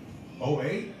out.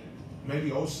 08,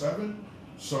 maybe 07.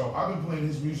 So I've been playing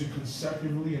his music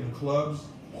consecutively in the clubs,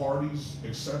 parties,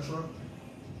 etc.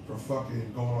 for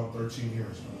fucking going on 13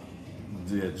 years, man.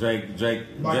 Yeah, Drake.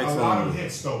 Like a lot of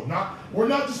hits though. We're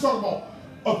not just talking about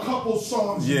a couple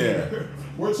songs here.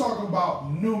 We're talking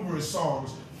about numerous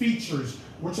songs, features.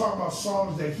 We're talking about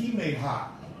songs that he made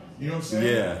hot. You know what I'm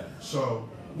saying? Yeah. So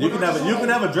you can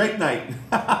have a Drake night.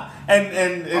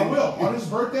 and I will. On his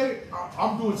birthday,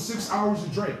 I'm doing 6 hours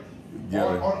of Drake. Yeah.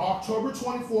 On October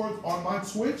 24th on my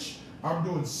Twitch, I'm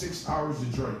doing 6 hours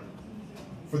of Drake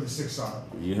for the 6 side.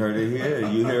 You heard it here.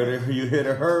 You heard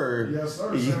it heard. Yes,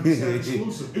 sir.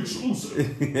 7%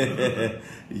 exclusive.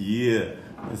 Yeah.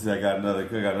 Let's see, I got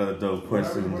another dope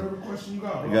question. Whatever question you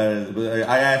got, bro.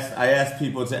 I asked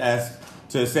people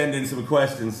to send in some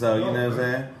questions, so you know what I'm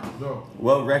saying? No.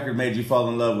 What record made you fall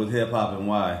in love with hip hop and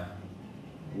why?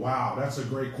 Wow, that's a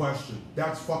great question.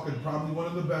 That's fucking probably one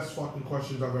of the best fucking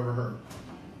questions I've ever heard.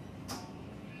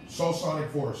 Soul Sonic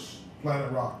Force,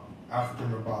 Planet Rock,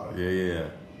 African Bambaataa. Yeah.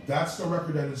 That's the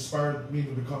record that inspired me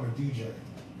to become a DJ.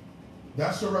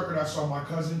 That's the record I saw my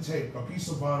cousin take a piece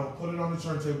of vinyl, put it on the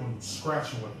turntable, and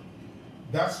scratch with it.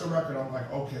 That's the record I'm like,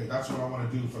 okay, that's what I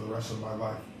want to do for the rest of my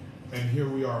life. And here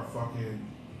we are, fucking,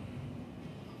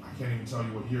 I can't even tell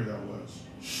you what year that was.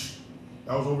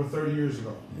 That was over 30 years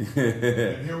ago.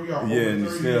 And here we are, over 30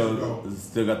 years ago.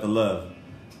 Still got the love.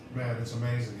 Man, it's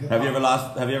amazing. Hip-hop,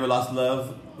 Have you ever lost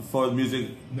love for music?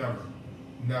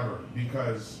 Never.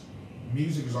 Because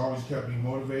music has always kept me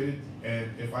motivated. And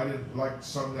if I didn't like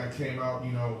something that came out,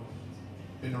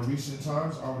 in the recent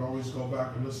times, I would always go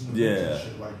back and listen to vintage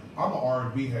shit. Like, I'm an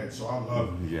R&B head, so I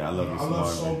love. Yeah, I love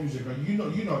soul music. Like, you know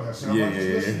that. So I'm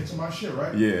listening to my shit,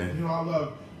 right? Yeah. I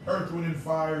love Earth, Wind and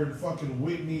Fire and fucking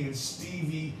Whitney and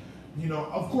Stevie.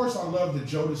 Of course I love the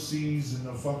Jodeci's and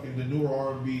the newer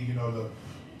R&B.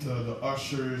 The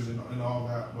Ushers and all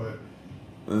that. But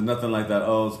there's nothing like that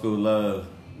old school love.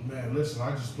 man, listen,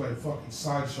 I just played fucking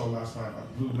Sideshow last night,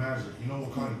 like Blue Magic. You know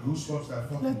what kind of goosebumps that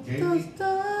fucking gave me?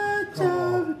 Come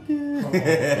on.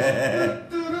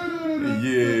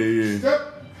 Yeah.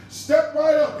 Step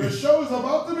right up. The show is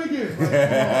about to begin.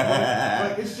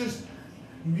 Like, it's just,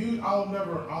 I'll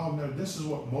never. This is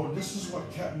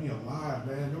what kept me alive,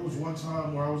 man. There was one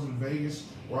time where I was in Vegas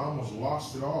where I almost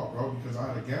lost it all, bro, because I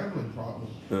had a gambling problem,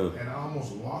 and I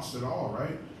almost lost it all,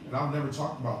 right? And I've never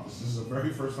talked about this. This is the very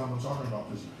first time I'm talking about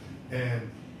this.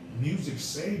 And music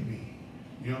saved me.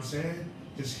 You know what I'm saying?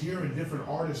 Just hearing different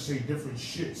artists say different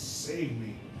shit saved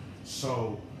me.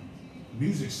 So,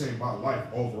 music saved my life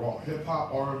overall. Hip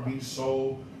hop, R&B,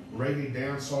 soul, reggae,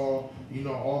 dancehall. I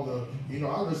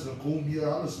listen to cumbia,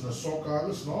 I listen to soca, I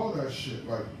listen to all that shit.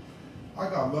 Like, I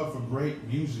got love for great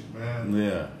music, man.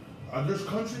 Yeah. There's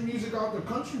country music out there.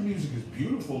 Country music is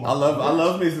beautiful. I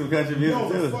love me some country music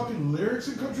too. The fucking lyrics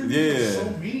in country music is so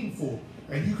meaningful.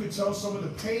 And you can tell some of the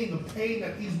pain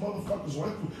that these motherfuckers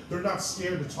went through. They're not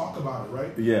scared to talk about it,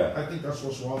 right? Yeah. I think that's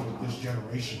what's wrong with this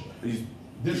generation.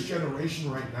 This generation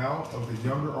right now of the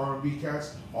younger R&B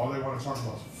cats, all they want to talk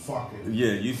about is fucking.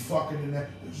 Yeah, you fucking in that.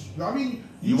 I mean,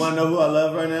 you want to know who I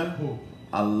love right now? Who?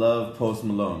 I love Post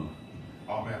Malone.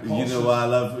 Oh man, you know why I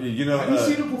love? You know, have you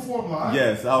seen him perform live?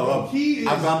 Yes.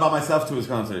 I've gone by myself to his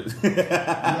concert.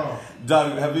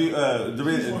 Dog, have you?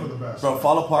 He's one of the best. Bro,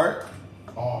 Fall Apart.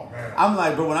 Oh man. I'm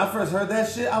like, bro, when I first heard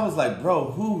that shit, I was like,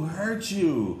 bro, who hurt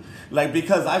you? Like,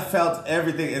 because I felt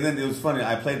everything. And then it was funny.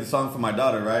 I played the song for my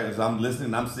daughter, right? So I'm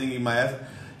listening, I'm singing my ass.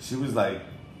 She was like,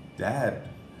 Dad,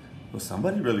 well,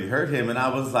 somebody really hurt him. And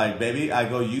I was like, baby, I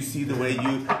go, you see the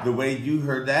way you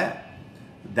heard that?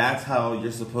 That's how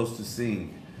you're supposed to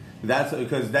sing. That's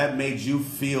because that made you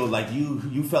feel like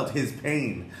you felt his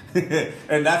pain.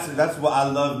 And that's what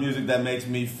I love music that makes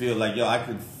me feel like, yo, I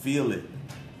could feel it.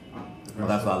 Well,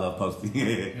 that's why I love Posty.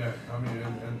 Yeah, I mean,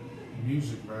 and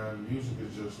music, man. Music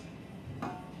is just,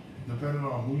 depending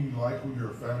on who you like, who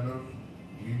you're a fan of,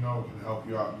 you know, it can help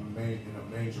you out in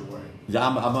a major way.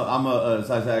 Yeah,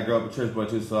 so I said I grew up a church boy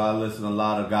too, so I listen to a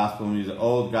lot of gospel music,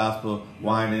 old gospel,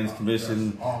 Winans,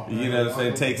 Commission, you know what I'm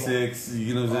saying, Take Six,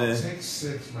 you know what I'm saying? Take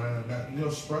Six,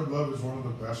 man. Spread Love is one of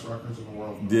the best records in the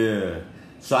world. Yeah.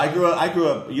 So I grew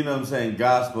up, you know what I'm saying,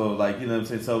 gospel, like, you know what I'm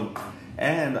saying, so...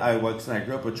 And I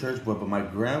grew up a church boy, but my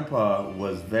grandpa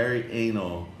was very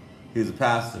anal. He was a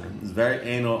pastor. He was very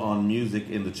anal on music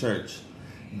in the church.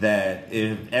 That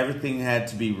if everything had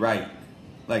to be right,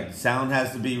 like sound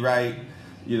has to be right,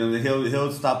 you know,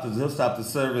 he'll stop the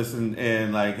service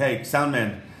and like, hey, sound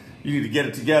man, you need to get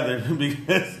it together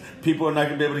because people are not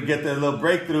gonna be able to get their little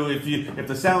breakthrough if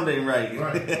the sound ain't right.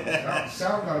 Right.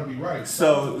 Sound gotta be right.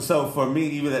 So for me,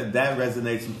 even that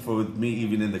resonates with me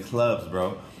even in the clubs,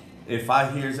 bro. If I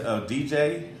hear a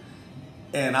DJ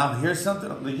and I'll hear something,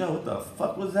 I'm like, yo, what the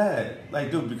fuck was that?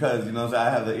 Like, dude, because, you know, I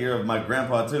have the ear of my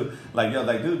grandpa too. Like, yo,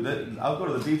 like, dude, I'll go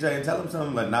to the DJ and tell him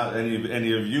something, like, not any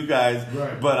of you guys,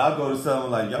 right. But I'll go to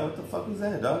someone like, yo, what the fuck was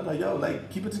that, dog? Like, yo, like,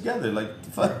 keep it together. Like,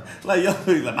 the fuck? Like, yo,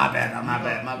 he's like, my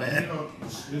bad. You know,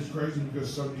 it's crazy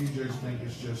because some DJs think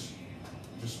it's just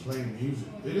playing music.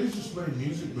 It is just playing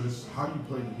music, but it's how you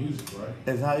play the music, right?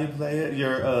 It's how you play it.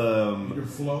 Your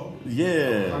flow.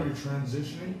 Yeah. How you're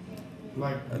transitioning.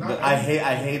 Like I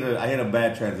hate a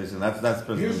bad transition. That's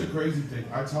here's the crazy thing.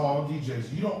 I tell all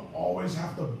DJs, you don't always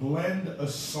have to blend a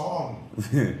song.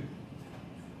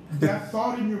 That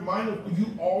thought in your mind of you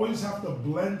always have to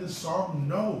blend the song.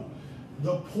 No.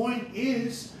 The point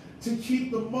is to keep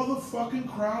the motherfucking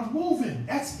crowd moving.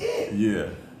 That's it. Yeah.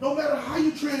 No matter how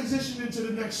you transition into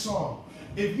the next song,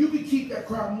 if you can keep that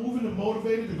crowd moving and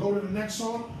motivated to go to the next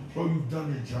song, bro, you've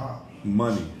done your job.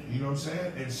 Money. You know what I'm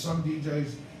saying? And some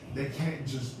DJs, they can't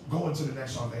just go into the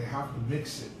next song. They have to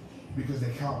mix it because they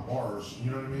count bars.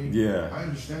 You know what I mean? Yeah. I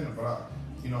understand it, but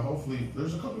hopefully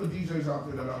there's a couple of DJs out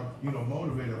there that are,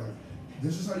 motivated. Like,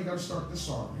 this is how you got to start this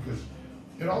song because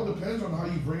it all depends on how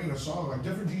you bring in a song. Like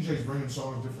different DJs bring in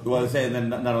songs different. Well, I'm saying then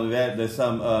not only that, there's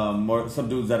some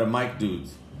dudes that are mic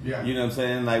dudes. Yeah. You know what I'm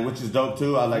saying? Like, which is dope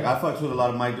too. I fucks with a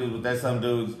lot of mic dudes, but there's some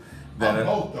dudes that I'm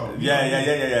are both though. Yeah.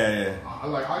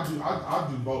 I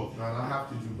do both, man. I have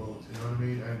to do both. You know what I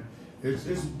mean? And it's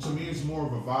to me, it's more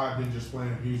of a vibe than just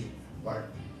playing music. Like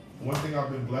one thing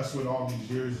I've been blessed with all these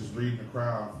years is reading the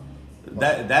crowd.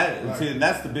 See,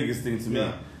 that's the biggest thing to me.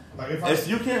 Yeah. Like if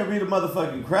you can't read a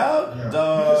motherfucking crowd,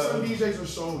 because some DJs are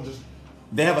so just.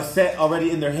 They have a set already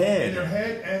in their head.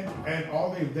 And all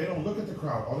they don't look at the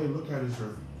crowd. All they look at is their.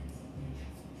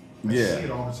 I see it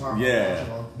all the time.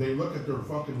 Yeah. They look at their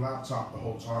fucking laptop the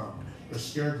whole time. They're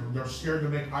scared. They're scared to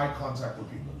make eye contact with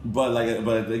people.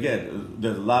 But again,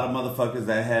 there's a lot of motherfuckers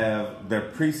that have their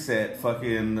preset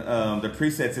their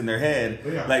presets in their head.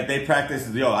 Yeah. Like they practice.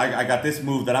 Yo, I got this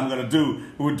move that I'm gonna do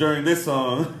during this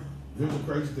song. Here's the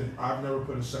crazy thing. I've never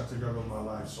put a set together in my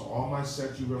life. So all my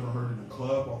sets you've ever heard in the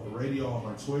club, on the radio, on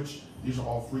my Twitch, these are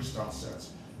all freestyle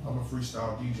sets. I'm a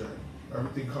freestyle DJ.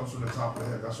 Everything comes from the top of the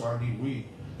head. That's why I need weed.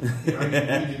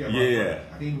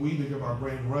 I need weed to get my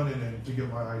brain running and to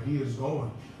get my ideas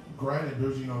going. Granted,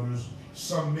 there's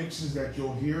some mixes that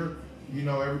you'll hear,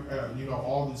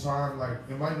 all the time. Like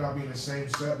it might not be in the same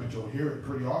set, but you'll hear it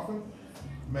pretty often.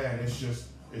 Man, it's just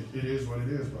it is what it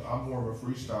is. But I'm more of a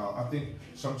freestyle. I think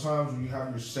sometimes when you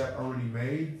have your set already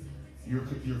made, you're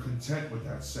content with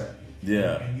that set.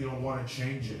 Yeah. And you don't want to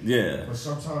change it. Yeah. But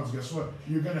sometimes, guess what?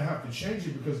 You're gonna have to change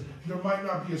it because there might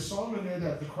not be a song in there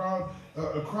that the crowd,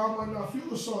 a crowd might not feel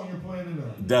the song you're playing in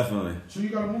there. Definitely. So you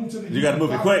gotta move to the. You gotta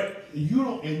move it quick. You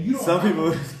don't. Some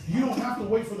people. You don't have to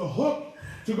wait for the hook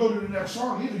to go to the next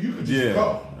song either. You can just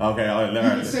go. Okay. All right. You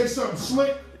can say something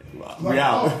slick. Like,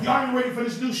 oh, y'all ain't ready for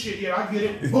this new shit yet. I get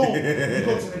it. Boom. You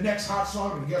go to the next hot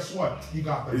song, and guess what? You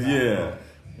got the. Yeah.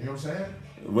 You know what I'm saying?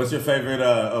 What's your favorite?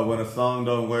 When a song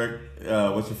don't work,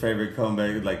 what's your favorite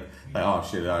comeback? Like oh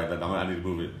shit! All right, I need to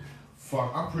move it.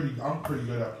 Fuck, I'm pretty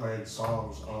good at playing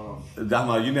songs.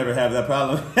 You never have that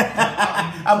problem.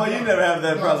 You never have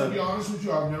that problem. To be honest with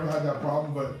you, I've never had that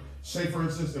problem. But say for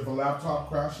instance, if a laptop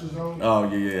crashes, though.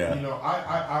 Oh yeah. You know,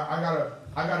 I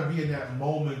gotta be in that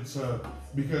moment to.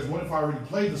 Because what if I already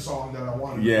played the song that I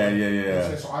wanted?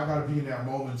 Yeah. So I gotta be in that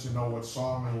moment to know what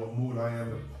song and what mood I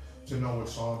am to know what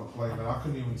song to play. Man, I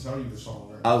couldn't even tell you the song.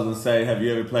 Right? I was gonna say, have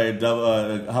you ever played double?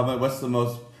 How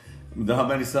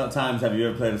many times have you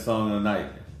ever played a song in a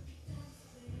night?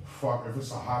 Fuck, if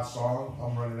it's a hot song,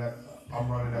 I'm running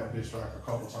that bitch back a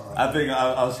couple times. I think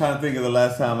I was trying to think of the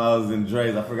last time I was in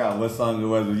Dre's. I forgot what song it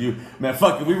was with you. Man,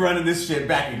 fuck it, we running this shit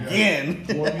back again.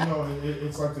 Well, you know,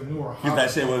 it's like the newer hot. that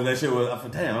shit was. I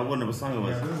thought, damn, I wonder what song it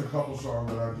was. Yeah, there's a couple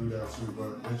songs that I do that too,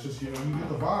 but it's just you get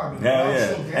the vibe. Hell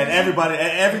yeah! And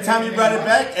every time you brought it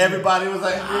back, everybody was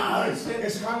like, ah, shit.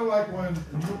 It's kind of like when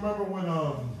you remember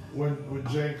when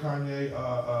Jay and Kanye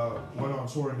went on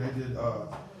tour and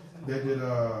they did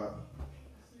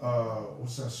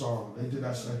what's that song? They did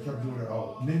that. They kept doing it.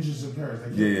 Oh, Ninjas in Paris.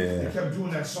 They kept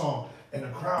doing that song, and the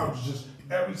crowd was just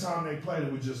every time they played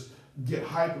it would just get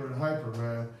hyper and hyper,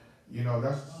 man. You know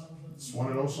it's one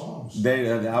of those songs.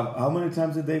 How many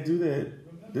times did they do that?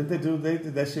 They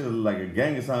did that shit like a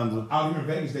gang of times. Out here in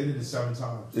Vegas, they did it 7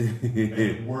 times. And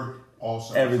it worked all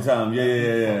 7 every time.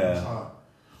 Yeah. Time.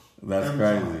 That's every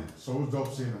crazy. Time. So it was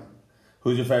dope seeing that.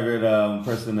 Who's your favorite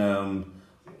person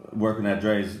working at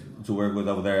Dre's to work with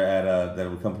over there at that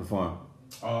would come perform?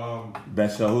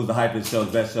 Best show. Who's the hypest shows?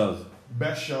 Best shows.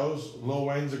 Best shows. Lil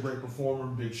Wayne's a great performer.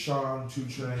 Big Sean, 2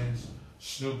 Chainz,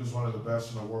 Snoop is one of the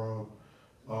best in the world.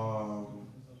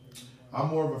 I'm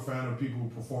more of a fan of people who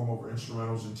perform over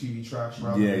instrumentals and TV tracks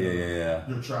rather than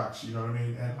your tracks. You know what I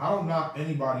mean? And I don't knock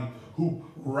anybody who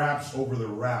raps over the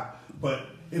rap, but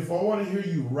if I want to hear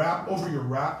you rap over your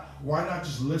rap, why not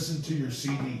just listen to your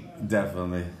CD?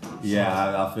 Definitely.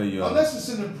 Yeah, I feel you. Unless it's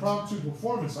an impromptu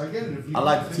performance, I get it. If you I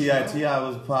like the T.I.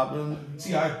 was popping.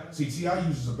 T.I.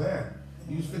 uses a band.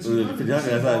 He used 1500.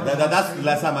 That's the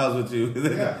last time I was with you.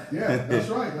 yeah, that's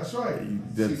right. That's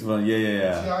funny.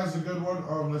 Yeah. T.I. is a good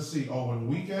one. Let's see. Oh, and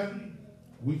Weekend,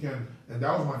 and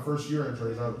that was my first year at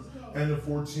Dre's. End of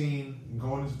 14,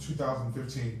 going into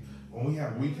 2015. When we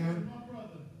had Weekend,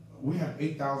 we had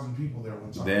 8,000 people there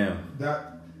one time. Damn.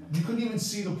 That you couldn't even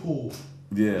see the pool.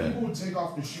 Yeah. People would take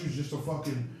off their shoes just to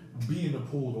fucking be in the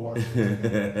pool to watch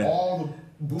it. All the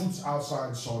booths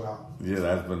outside sold out. Yeah,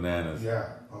 that's bananas.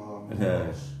 Yeah. Who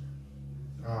else?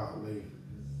 Golly.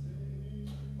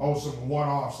 Oh, some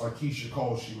one-offs like Keisha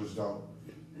Cole. She was dope.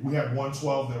 We had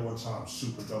 112 there one time.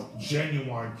 Super dope.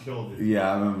 Genuine killed it.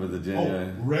 Yeah, I remember the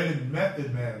Genuine. Oh, Red and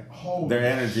Method, man. Holy their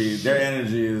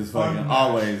energy is fucking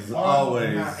unmatched.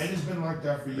 always. And it's been like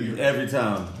that for years. Every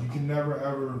time. You can never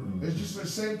ever. It's just the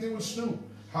same thing with Snoop.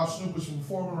 How Snoop is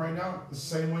performing right now, the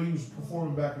same way he was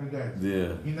performing back in the day.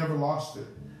 Yeah. He never lost it.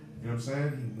 You know what I'm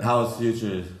saying? How's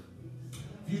Future?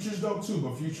 Future's dope too,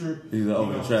 but Future. He's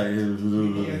over the track.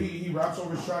 He raps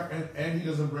over his track and he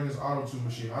doesn't bring his auto-tune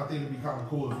machine. I think it'd be kind of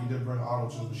cool if he did bring an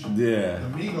auto-tune machine. Yeah. The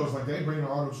Migos, like, they bring the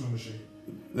auto-tune machine.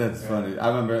 That's funny. I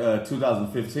remember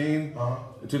 2015.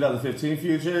 2015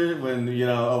 Future, when,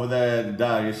 over there at the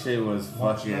dog, his shit was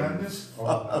fucking. Madness? Oh,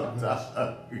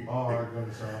 my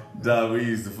goodness. Dog, we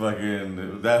used to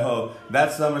fucking.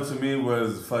 That summer to me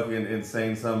was fucking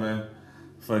insane summer.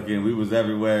 Fucking, we was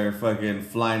everywhere, fucking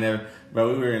flying everywhere.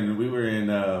 Bro, we were in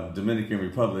Dominican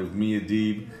Republic, me and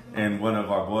Deeb, and one of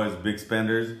our boys, Big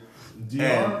Spenders.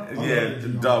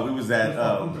 DR? Dog, we was at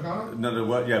Punta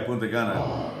Cana? Punta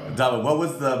Cana. Dog, what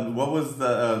was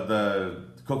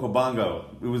the Coco Bongo?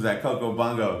 We was at Coco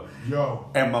Bongo. Yo.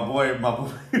 And my boy. Yo,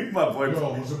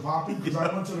 was it popping? Because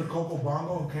I went to the Coco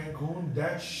Bongo in Cancun.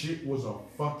 That shit was a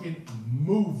fucking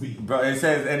movie. Bro, it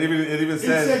even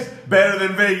says better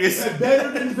than Vegas.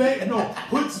 Better than Vegas. No,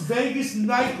 puts Vegas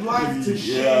nightlife to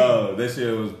shame. Yo, that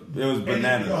shit was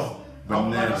bananas.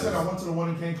 Like I said, I went to the one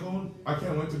in Cancun. I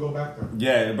can't wait to go back there.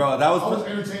 Yeah, bro, that was. I was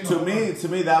entertained. To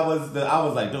me, that was I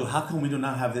was like, dude, how come we do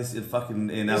not have this in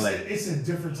LA? It's a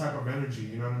different type of energy.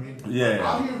 You know what I mean? Yeah.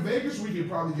 Out here in Vegas, we could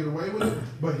probably get away with it.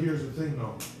 But here's the thing,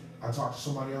 though. I talked to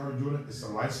somebody already doing it. It's the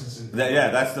licensing.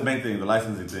 That's the main thing, the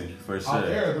licensing thing, for sure. Out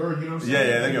there, they're, you know what I'm saying?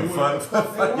 Yeah, they can fuck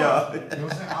y'all. You know what I'm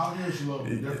saying? Out here, it's a little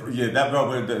bit different. Yeah, that bro,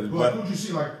 Like, who'd you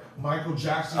see? Like, Michael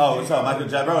Jackson. Oh, what's up, Michael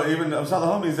Jackson? Bro, even I saw the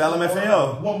homies,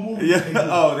 LMFAO. What movie? Yeah.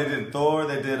 Oh, they did Thor.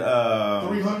 They did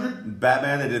 300.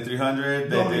 Batman. They did 300.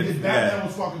 They did Batman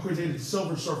was fucking crazy. They did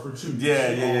Silver Surfer too.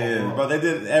 Yeah. Bro, they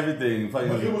did everything. But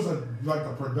it was like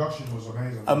the production was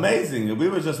amazing. Amazing. We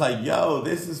were just like, yo,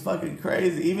 this is fucking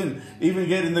crazy. Even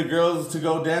getting the girls to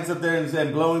go dance up there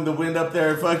and blowing the wind up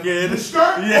there, fucking. The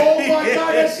skirt. Yeah. Oh my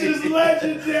god, that shit is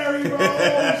legendary, bro.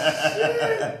 Oh,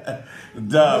 shit.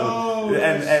 Dog.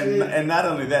 And not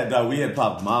only that, dog, we had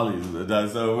popped mollies, dog,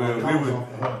 so we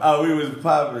was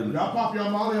popping. Y'all pop your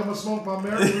molly, I'm gonna smoke my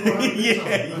Mary.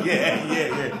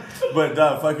 yeah. But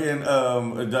dog, fucking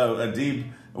Adib,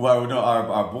 well, no,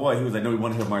 our boy, he was like, no, we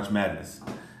want to hear March Madness,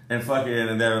 and fucking,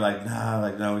 and they were like,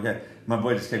 no, we got. My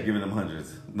boy just kept giving them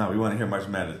hundreds. No, we want to hear March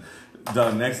Madness.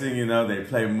 Dog, next thing you know, they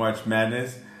play March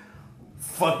Madness.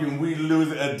 Fucking, we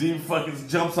lose. Adib fucking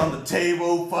jumps on the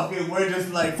table. Fucking, we're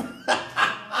just like,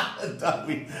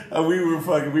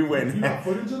 we went. You got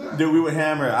footage of that? Dude, we would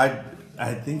hammer.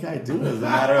 I think I do. As a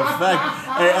matter of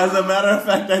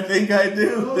fact, I think I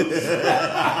do.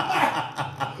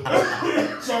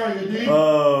 Sorry, Adib.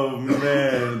 Oh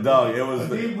man, dog, it was.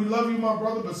 Adib, we love you, my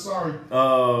brother, but sorry.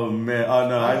 Oh man, oh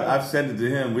no, I've sent it to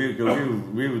him.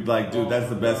 We would like, dude, that's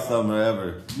the best summer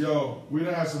ever. Yo, we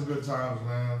done had some good times,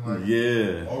 man. Like,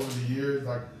 yeah. Over the years,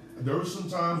 like there were some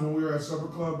times when we were at Supper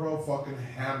Club, bro, fucking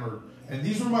hammered. And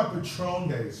these were my Patron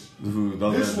days. This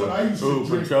is what I used to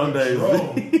drink. Patron days.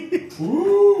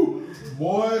 Ooh,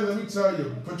 boy, let me tell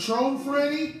you, Patron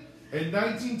Franny in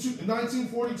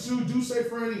 1942, Douce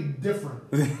Franny, different.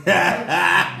 Different.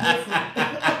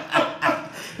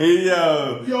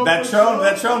 Yo,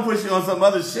 that Tron puts you on some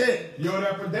other shit. Yo,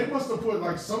 they must have put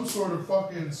like some sort of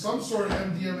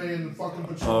MDMA in the fucking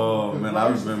Patron. Oh man, I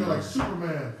used remember. To feel like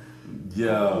Superman.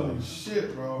 Yo, holy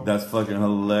shit, bro. That's fucking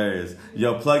hilarious.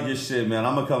 Yo, plug your shit, man.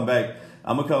 I'm gonna come back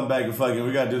and fucking.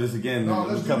 We gotta do this again. No,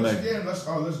 let's do this again. Let's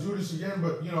do this again.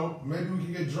 But you know, maybe we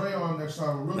can get Dre on next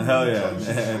time. We're really Hell yeah, tell you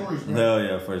some stories, man. Hell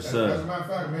yeah, for sure. As a matter of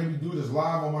fact, maybe do this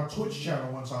live on my Twitch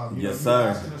channel one time. Yes, sir.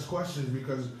 Asking us questions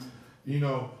because, you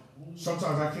know,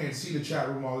 sometimes I can't see the chat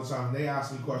room all the time. They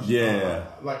ask me questions. Yeah.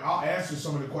 Like I'll answer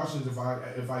some of the questions if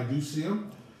I do see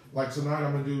them. Like tonight,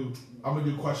 I'm gonna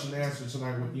do question and answer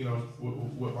tonight with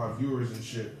my viewers and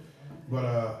shit.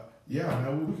 But yeah,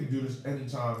 man, we can do this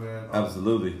anytime, man.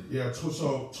 Absolutely. Yeah.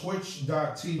 So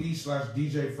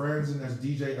twitch.tv/DJ Franzen. That's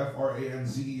DJ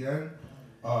FRANZEN.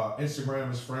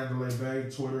 Instagram is Frandelebe.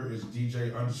 Twitter is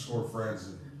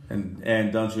DJ_Franzen.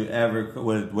 And don't you ever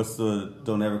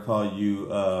don't ever call you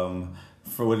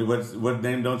for what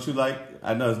name don't you like?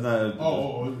 I know it's not.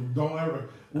 Don't ever.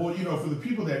 Well, you know, for the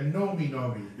people that know me.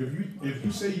 If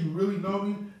you say you really know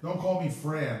me, don't call me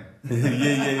Fran.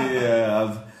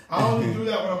 Yeah. I only do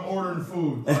that when I'm ordering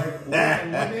food. Right?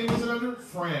 What name is it under?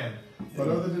 Fran. But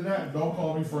other than that, don't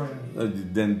call me Fran.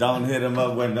 Then don't hit him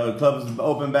up when the clubs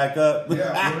open back up.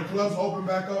 Yeah, when the clubs open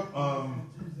back up.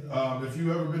 If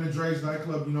you've ever been to Dre's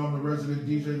nightclub, you know I'm a resident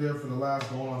DJ there for the last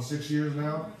going on 6 years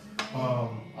now.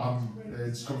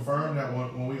 It's confirmed that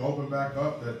when we open back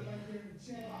up that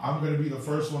I'm gonna be the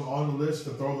first one on the list to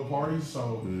throw the party.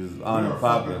 So we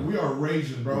are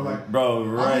raging, bro. Like, bro,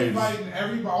 I'm inviting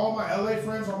everybody, all my LA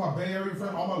friends, all my Bay Area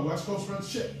friends, all my West Coast friends.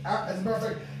 Shit, as a matter of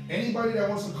fact, anybody that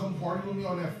wants to come party with me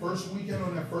on that first weekend,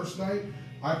 on that first night,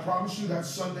 I promise you that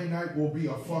Sunday night will be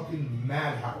a fucking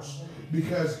madhouse.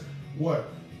 Because what?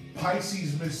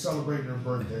 Pisces miss celebrating their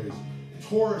birthdays.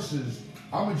 Tauruses,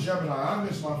 I'm a Gemini, I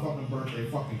miss my fucking birthday.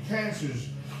 Fucking Cancers,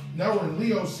 now we're in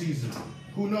Leo season.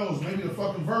 Who knows? Maybe the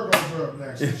fucking Virgos are up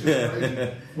next. It's just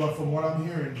crazy. But from what I'm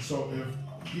hearing, so if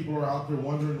people are out there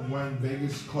wondering when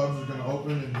Vegas clubs are going to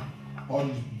open and all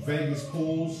these Vegas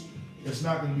pools, it's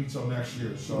not going to be till next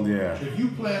year. So if you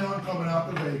plan on coming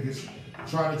out to Vegas,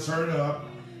 trying to turn up,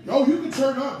 you can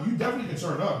turn up. You definitely can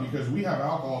turn up because we have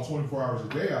alcohol 24 hours a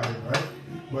day out here, right?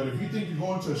 But if you think you're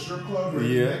going to a strip club or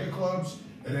mega clubs,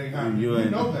 it ain't happening. You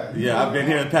know that. I've been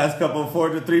here the past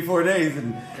 4 days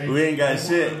and we ain't got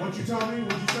shit. What you tell me?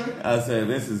 What you say? I said,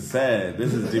 this is sad.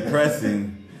 This is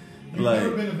depressing. You've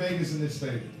never been to Vegas in this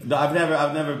state? No, I've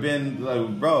never been,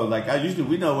 like, bro, like,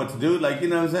 we know what to do, like, you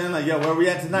know what I'm saying, like, yo, where we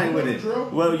at tonight with it?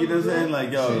 Well, you know what I'm saying,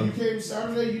 like, yo. So you came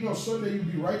Saturday, you know Sunday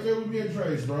you'd be right there with me at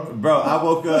Dre's, bro. Bro, I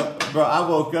woke up,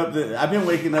 I've been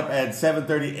waking up at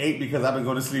 7:38 because I've been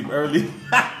going to sleep early.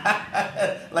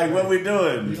 Like, what we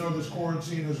doing? You know, this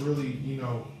quarantine has really,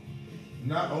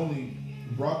 not only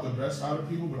brought the best out of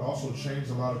people, but also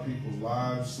changed a lot of people's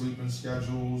lives, sleeping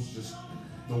schedules, just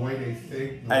the way they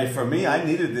think. The Hey, way for they me, move. I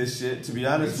needed this shit, to be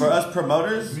honest. Me For too. us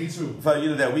promoters, Me too. for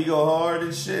that we go hard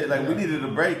and shit. Like we Yeah. needed a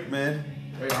break, man.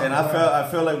 Hey, And I'm glad. I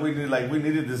feel like we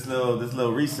needed this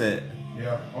little reset.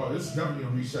 Yeah. Oh, this is definitely a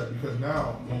reset because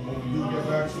now when we do get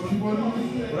back to it, keyboard,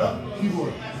 what up?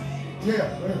 Keyboard.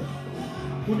 Yeah. Right.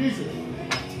 Who needs it?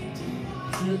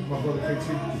 See it? My brother KT.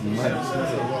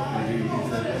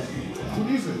 Who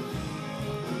needs it?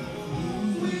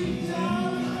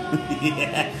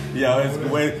 Yeah,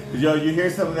 yo, you hear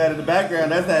some of that in the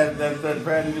background? That's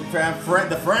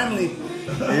the family.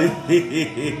 There's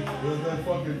that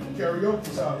fucking karaoke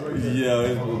sound right there.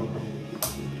 Yo,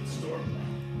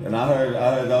 and I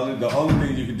heard the only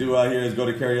thing you can do out here is go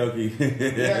to karaoke.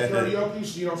 Yeah,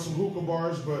 karaoke, some hookah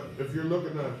bars, but if you're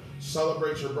looking to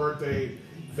celebrate your birthday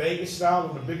Vegas style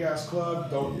in a big ass club,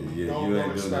 don't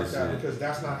expect that because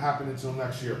that's not happening until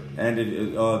next year. And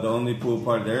the only pool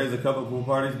party, there is a couple pool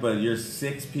parties, but you're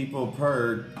 6 people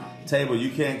per table. You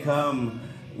can't come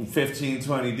 15,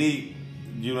 20 deep.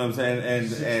 You know what I'm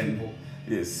saying?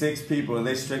 And 6 people, and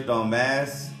they strict on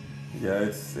masks. Yeah,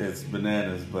 it's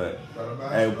bananas, but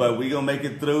hey, but we gonna make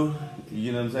it through.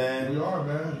 You know what I'm saying? We are,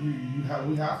 man.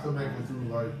 We have to make it through.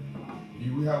 Like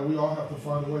we all have to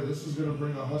find a way. This is gonna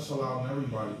bring a hustle out in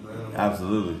everybody, man.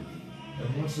 Absolutely.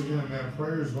 And once again, man,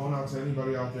 prayers going out to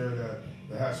anybody out there that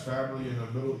has family in the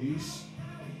Middle East.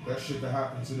 That shit that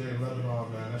happened today in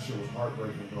Lebanon, man, that shit was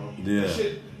heartbreaking, bro. Yeah. That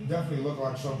shit definitely looked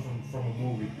like something from a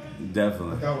movie.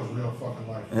 Definitely. Like that was real fucking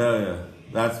life. Hell yeah.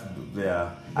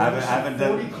 I haven't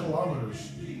 40 done.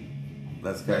 kilometers.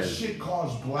 That's That crazy. shit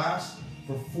caused blast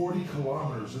for 40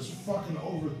 kilometers. It's fucking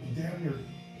over damn near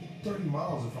 30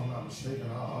 miles if I'm not mistaken.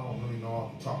 I don't really know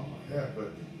off the top of my head,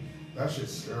 but that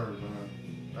shit's scary,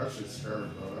 man. That shit's scary,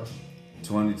 bro. That's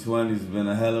 2020's been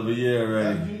a hell of a year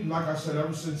already. And like I said,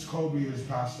 ever since Kobe has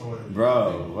passed away,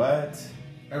 Bro, what?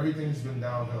 everything's been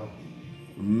downhill.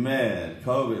 Man,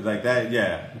 COVID, like that,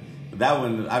 yeah. That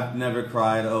one, I've never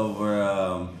cried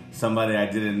over somebody I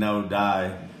didn't know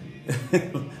die.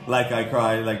 Like I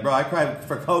cried. Like, bro, I cried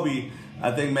for Kobe,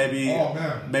 I think maybe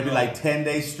like 10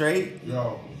 days straight.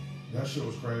 Yo, that shit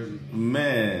was crazy.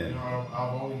 Man.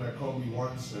 I've only met Kobe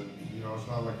once, and it's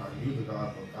not like I knew the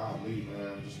guy, but golly,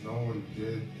 man, just knowing what he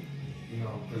did,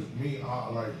 because me,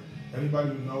 like anybody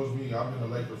who knows me, I've been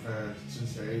a Laker fan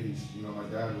since the '80s. My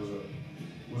dad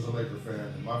was a Laker fan,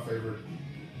 and my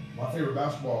favorite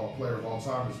basketball player of all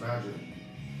time is Magic.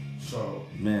 So,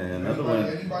 man, another one.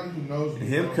 Anybody who knows me,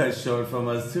 him cut short from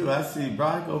us too. I see, bro.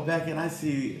 I go back and I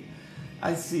see,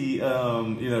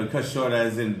 cut short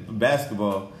as in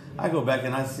basketball. I go back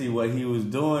and I see what he was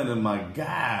doing, and my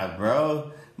God,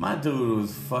 bro, my dude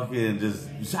was fucking just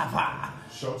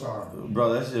Showtime.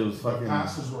 Bro, that shit was fucking. The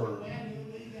passes were.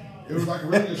 It was like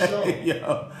really a show.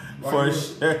 Yo, Like for it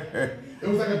was- sure. It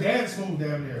was like a dance move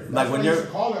damn near. That's Like when what I you're- used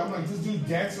to call it. I'm like, this dude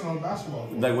dancing on a basketball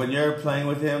court. Like when you're playing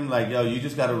with him, like yo, you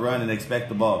just gotta run and expect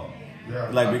the ball. Yeah.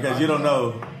 Like because you don't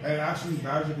know. And actually,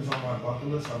 Magic is on my bucket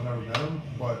list. I've never met him,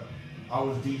 but I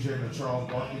was DJing the Charles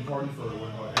Barkley party for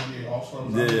when NBA All Star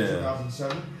was out in Yeah.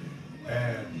 2007,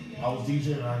 and I was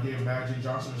DJing and I gave Magic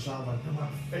Johnson a shot. I'm like, you're my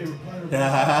favorite player.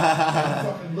 I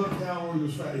fucking looked down where he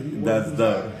was at. That's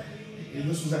dope.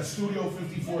 This was at Studio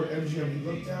 54 at MGM. He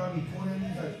looked down, he pointed at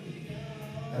me like,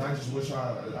 and I just wish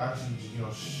I actually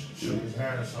shook his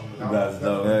hand or something. That's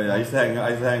dope. Yeah, I used to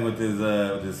hang with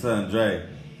his son Dre.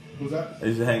 Who's that? I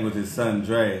used to hang with his son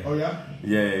Dre. Oh yeah.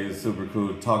 Yeah, he was super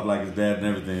cool. Talked like his dad and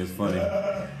everything. It's funny.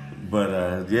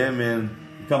 But yeah, man,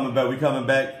 we coming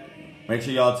back. Make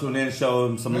sure y'all tune in, show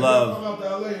him some Maybe love. Come out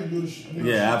to LA and do the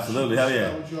Yeah, absolutely. Hell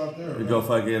yeah. With you out there, We man. go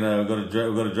fucking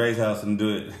go to Dre's house and do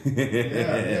it.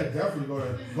 Yeah, definitely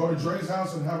go to Dre's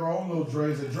house and have our own little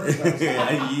Dre's at Dre's house.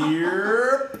 Yeah.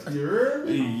 You heard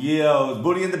me? Yo,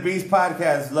 Booty and the Beast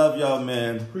podcast. Love y'all,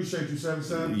 man. Appreciate you,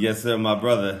 77. Yes, sir, my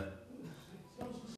brother.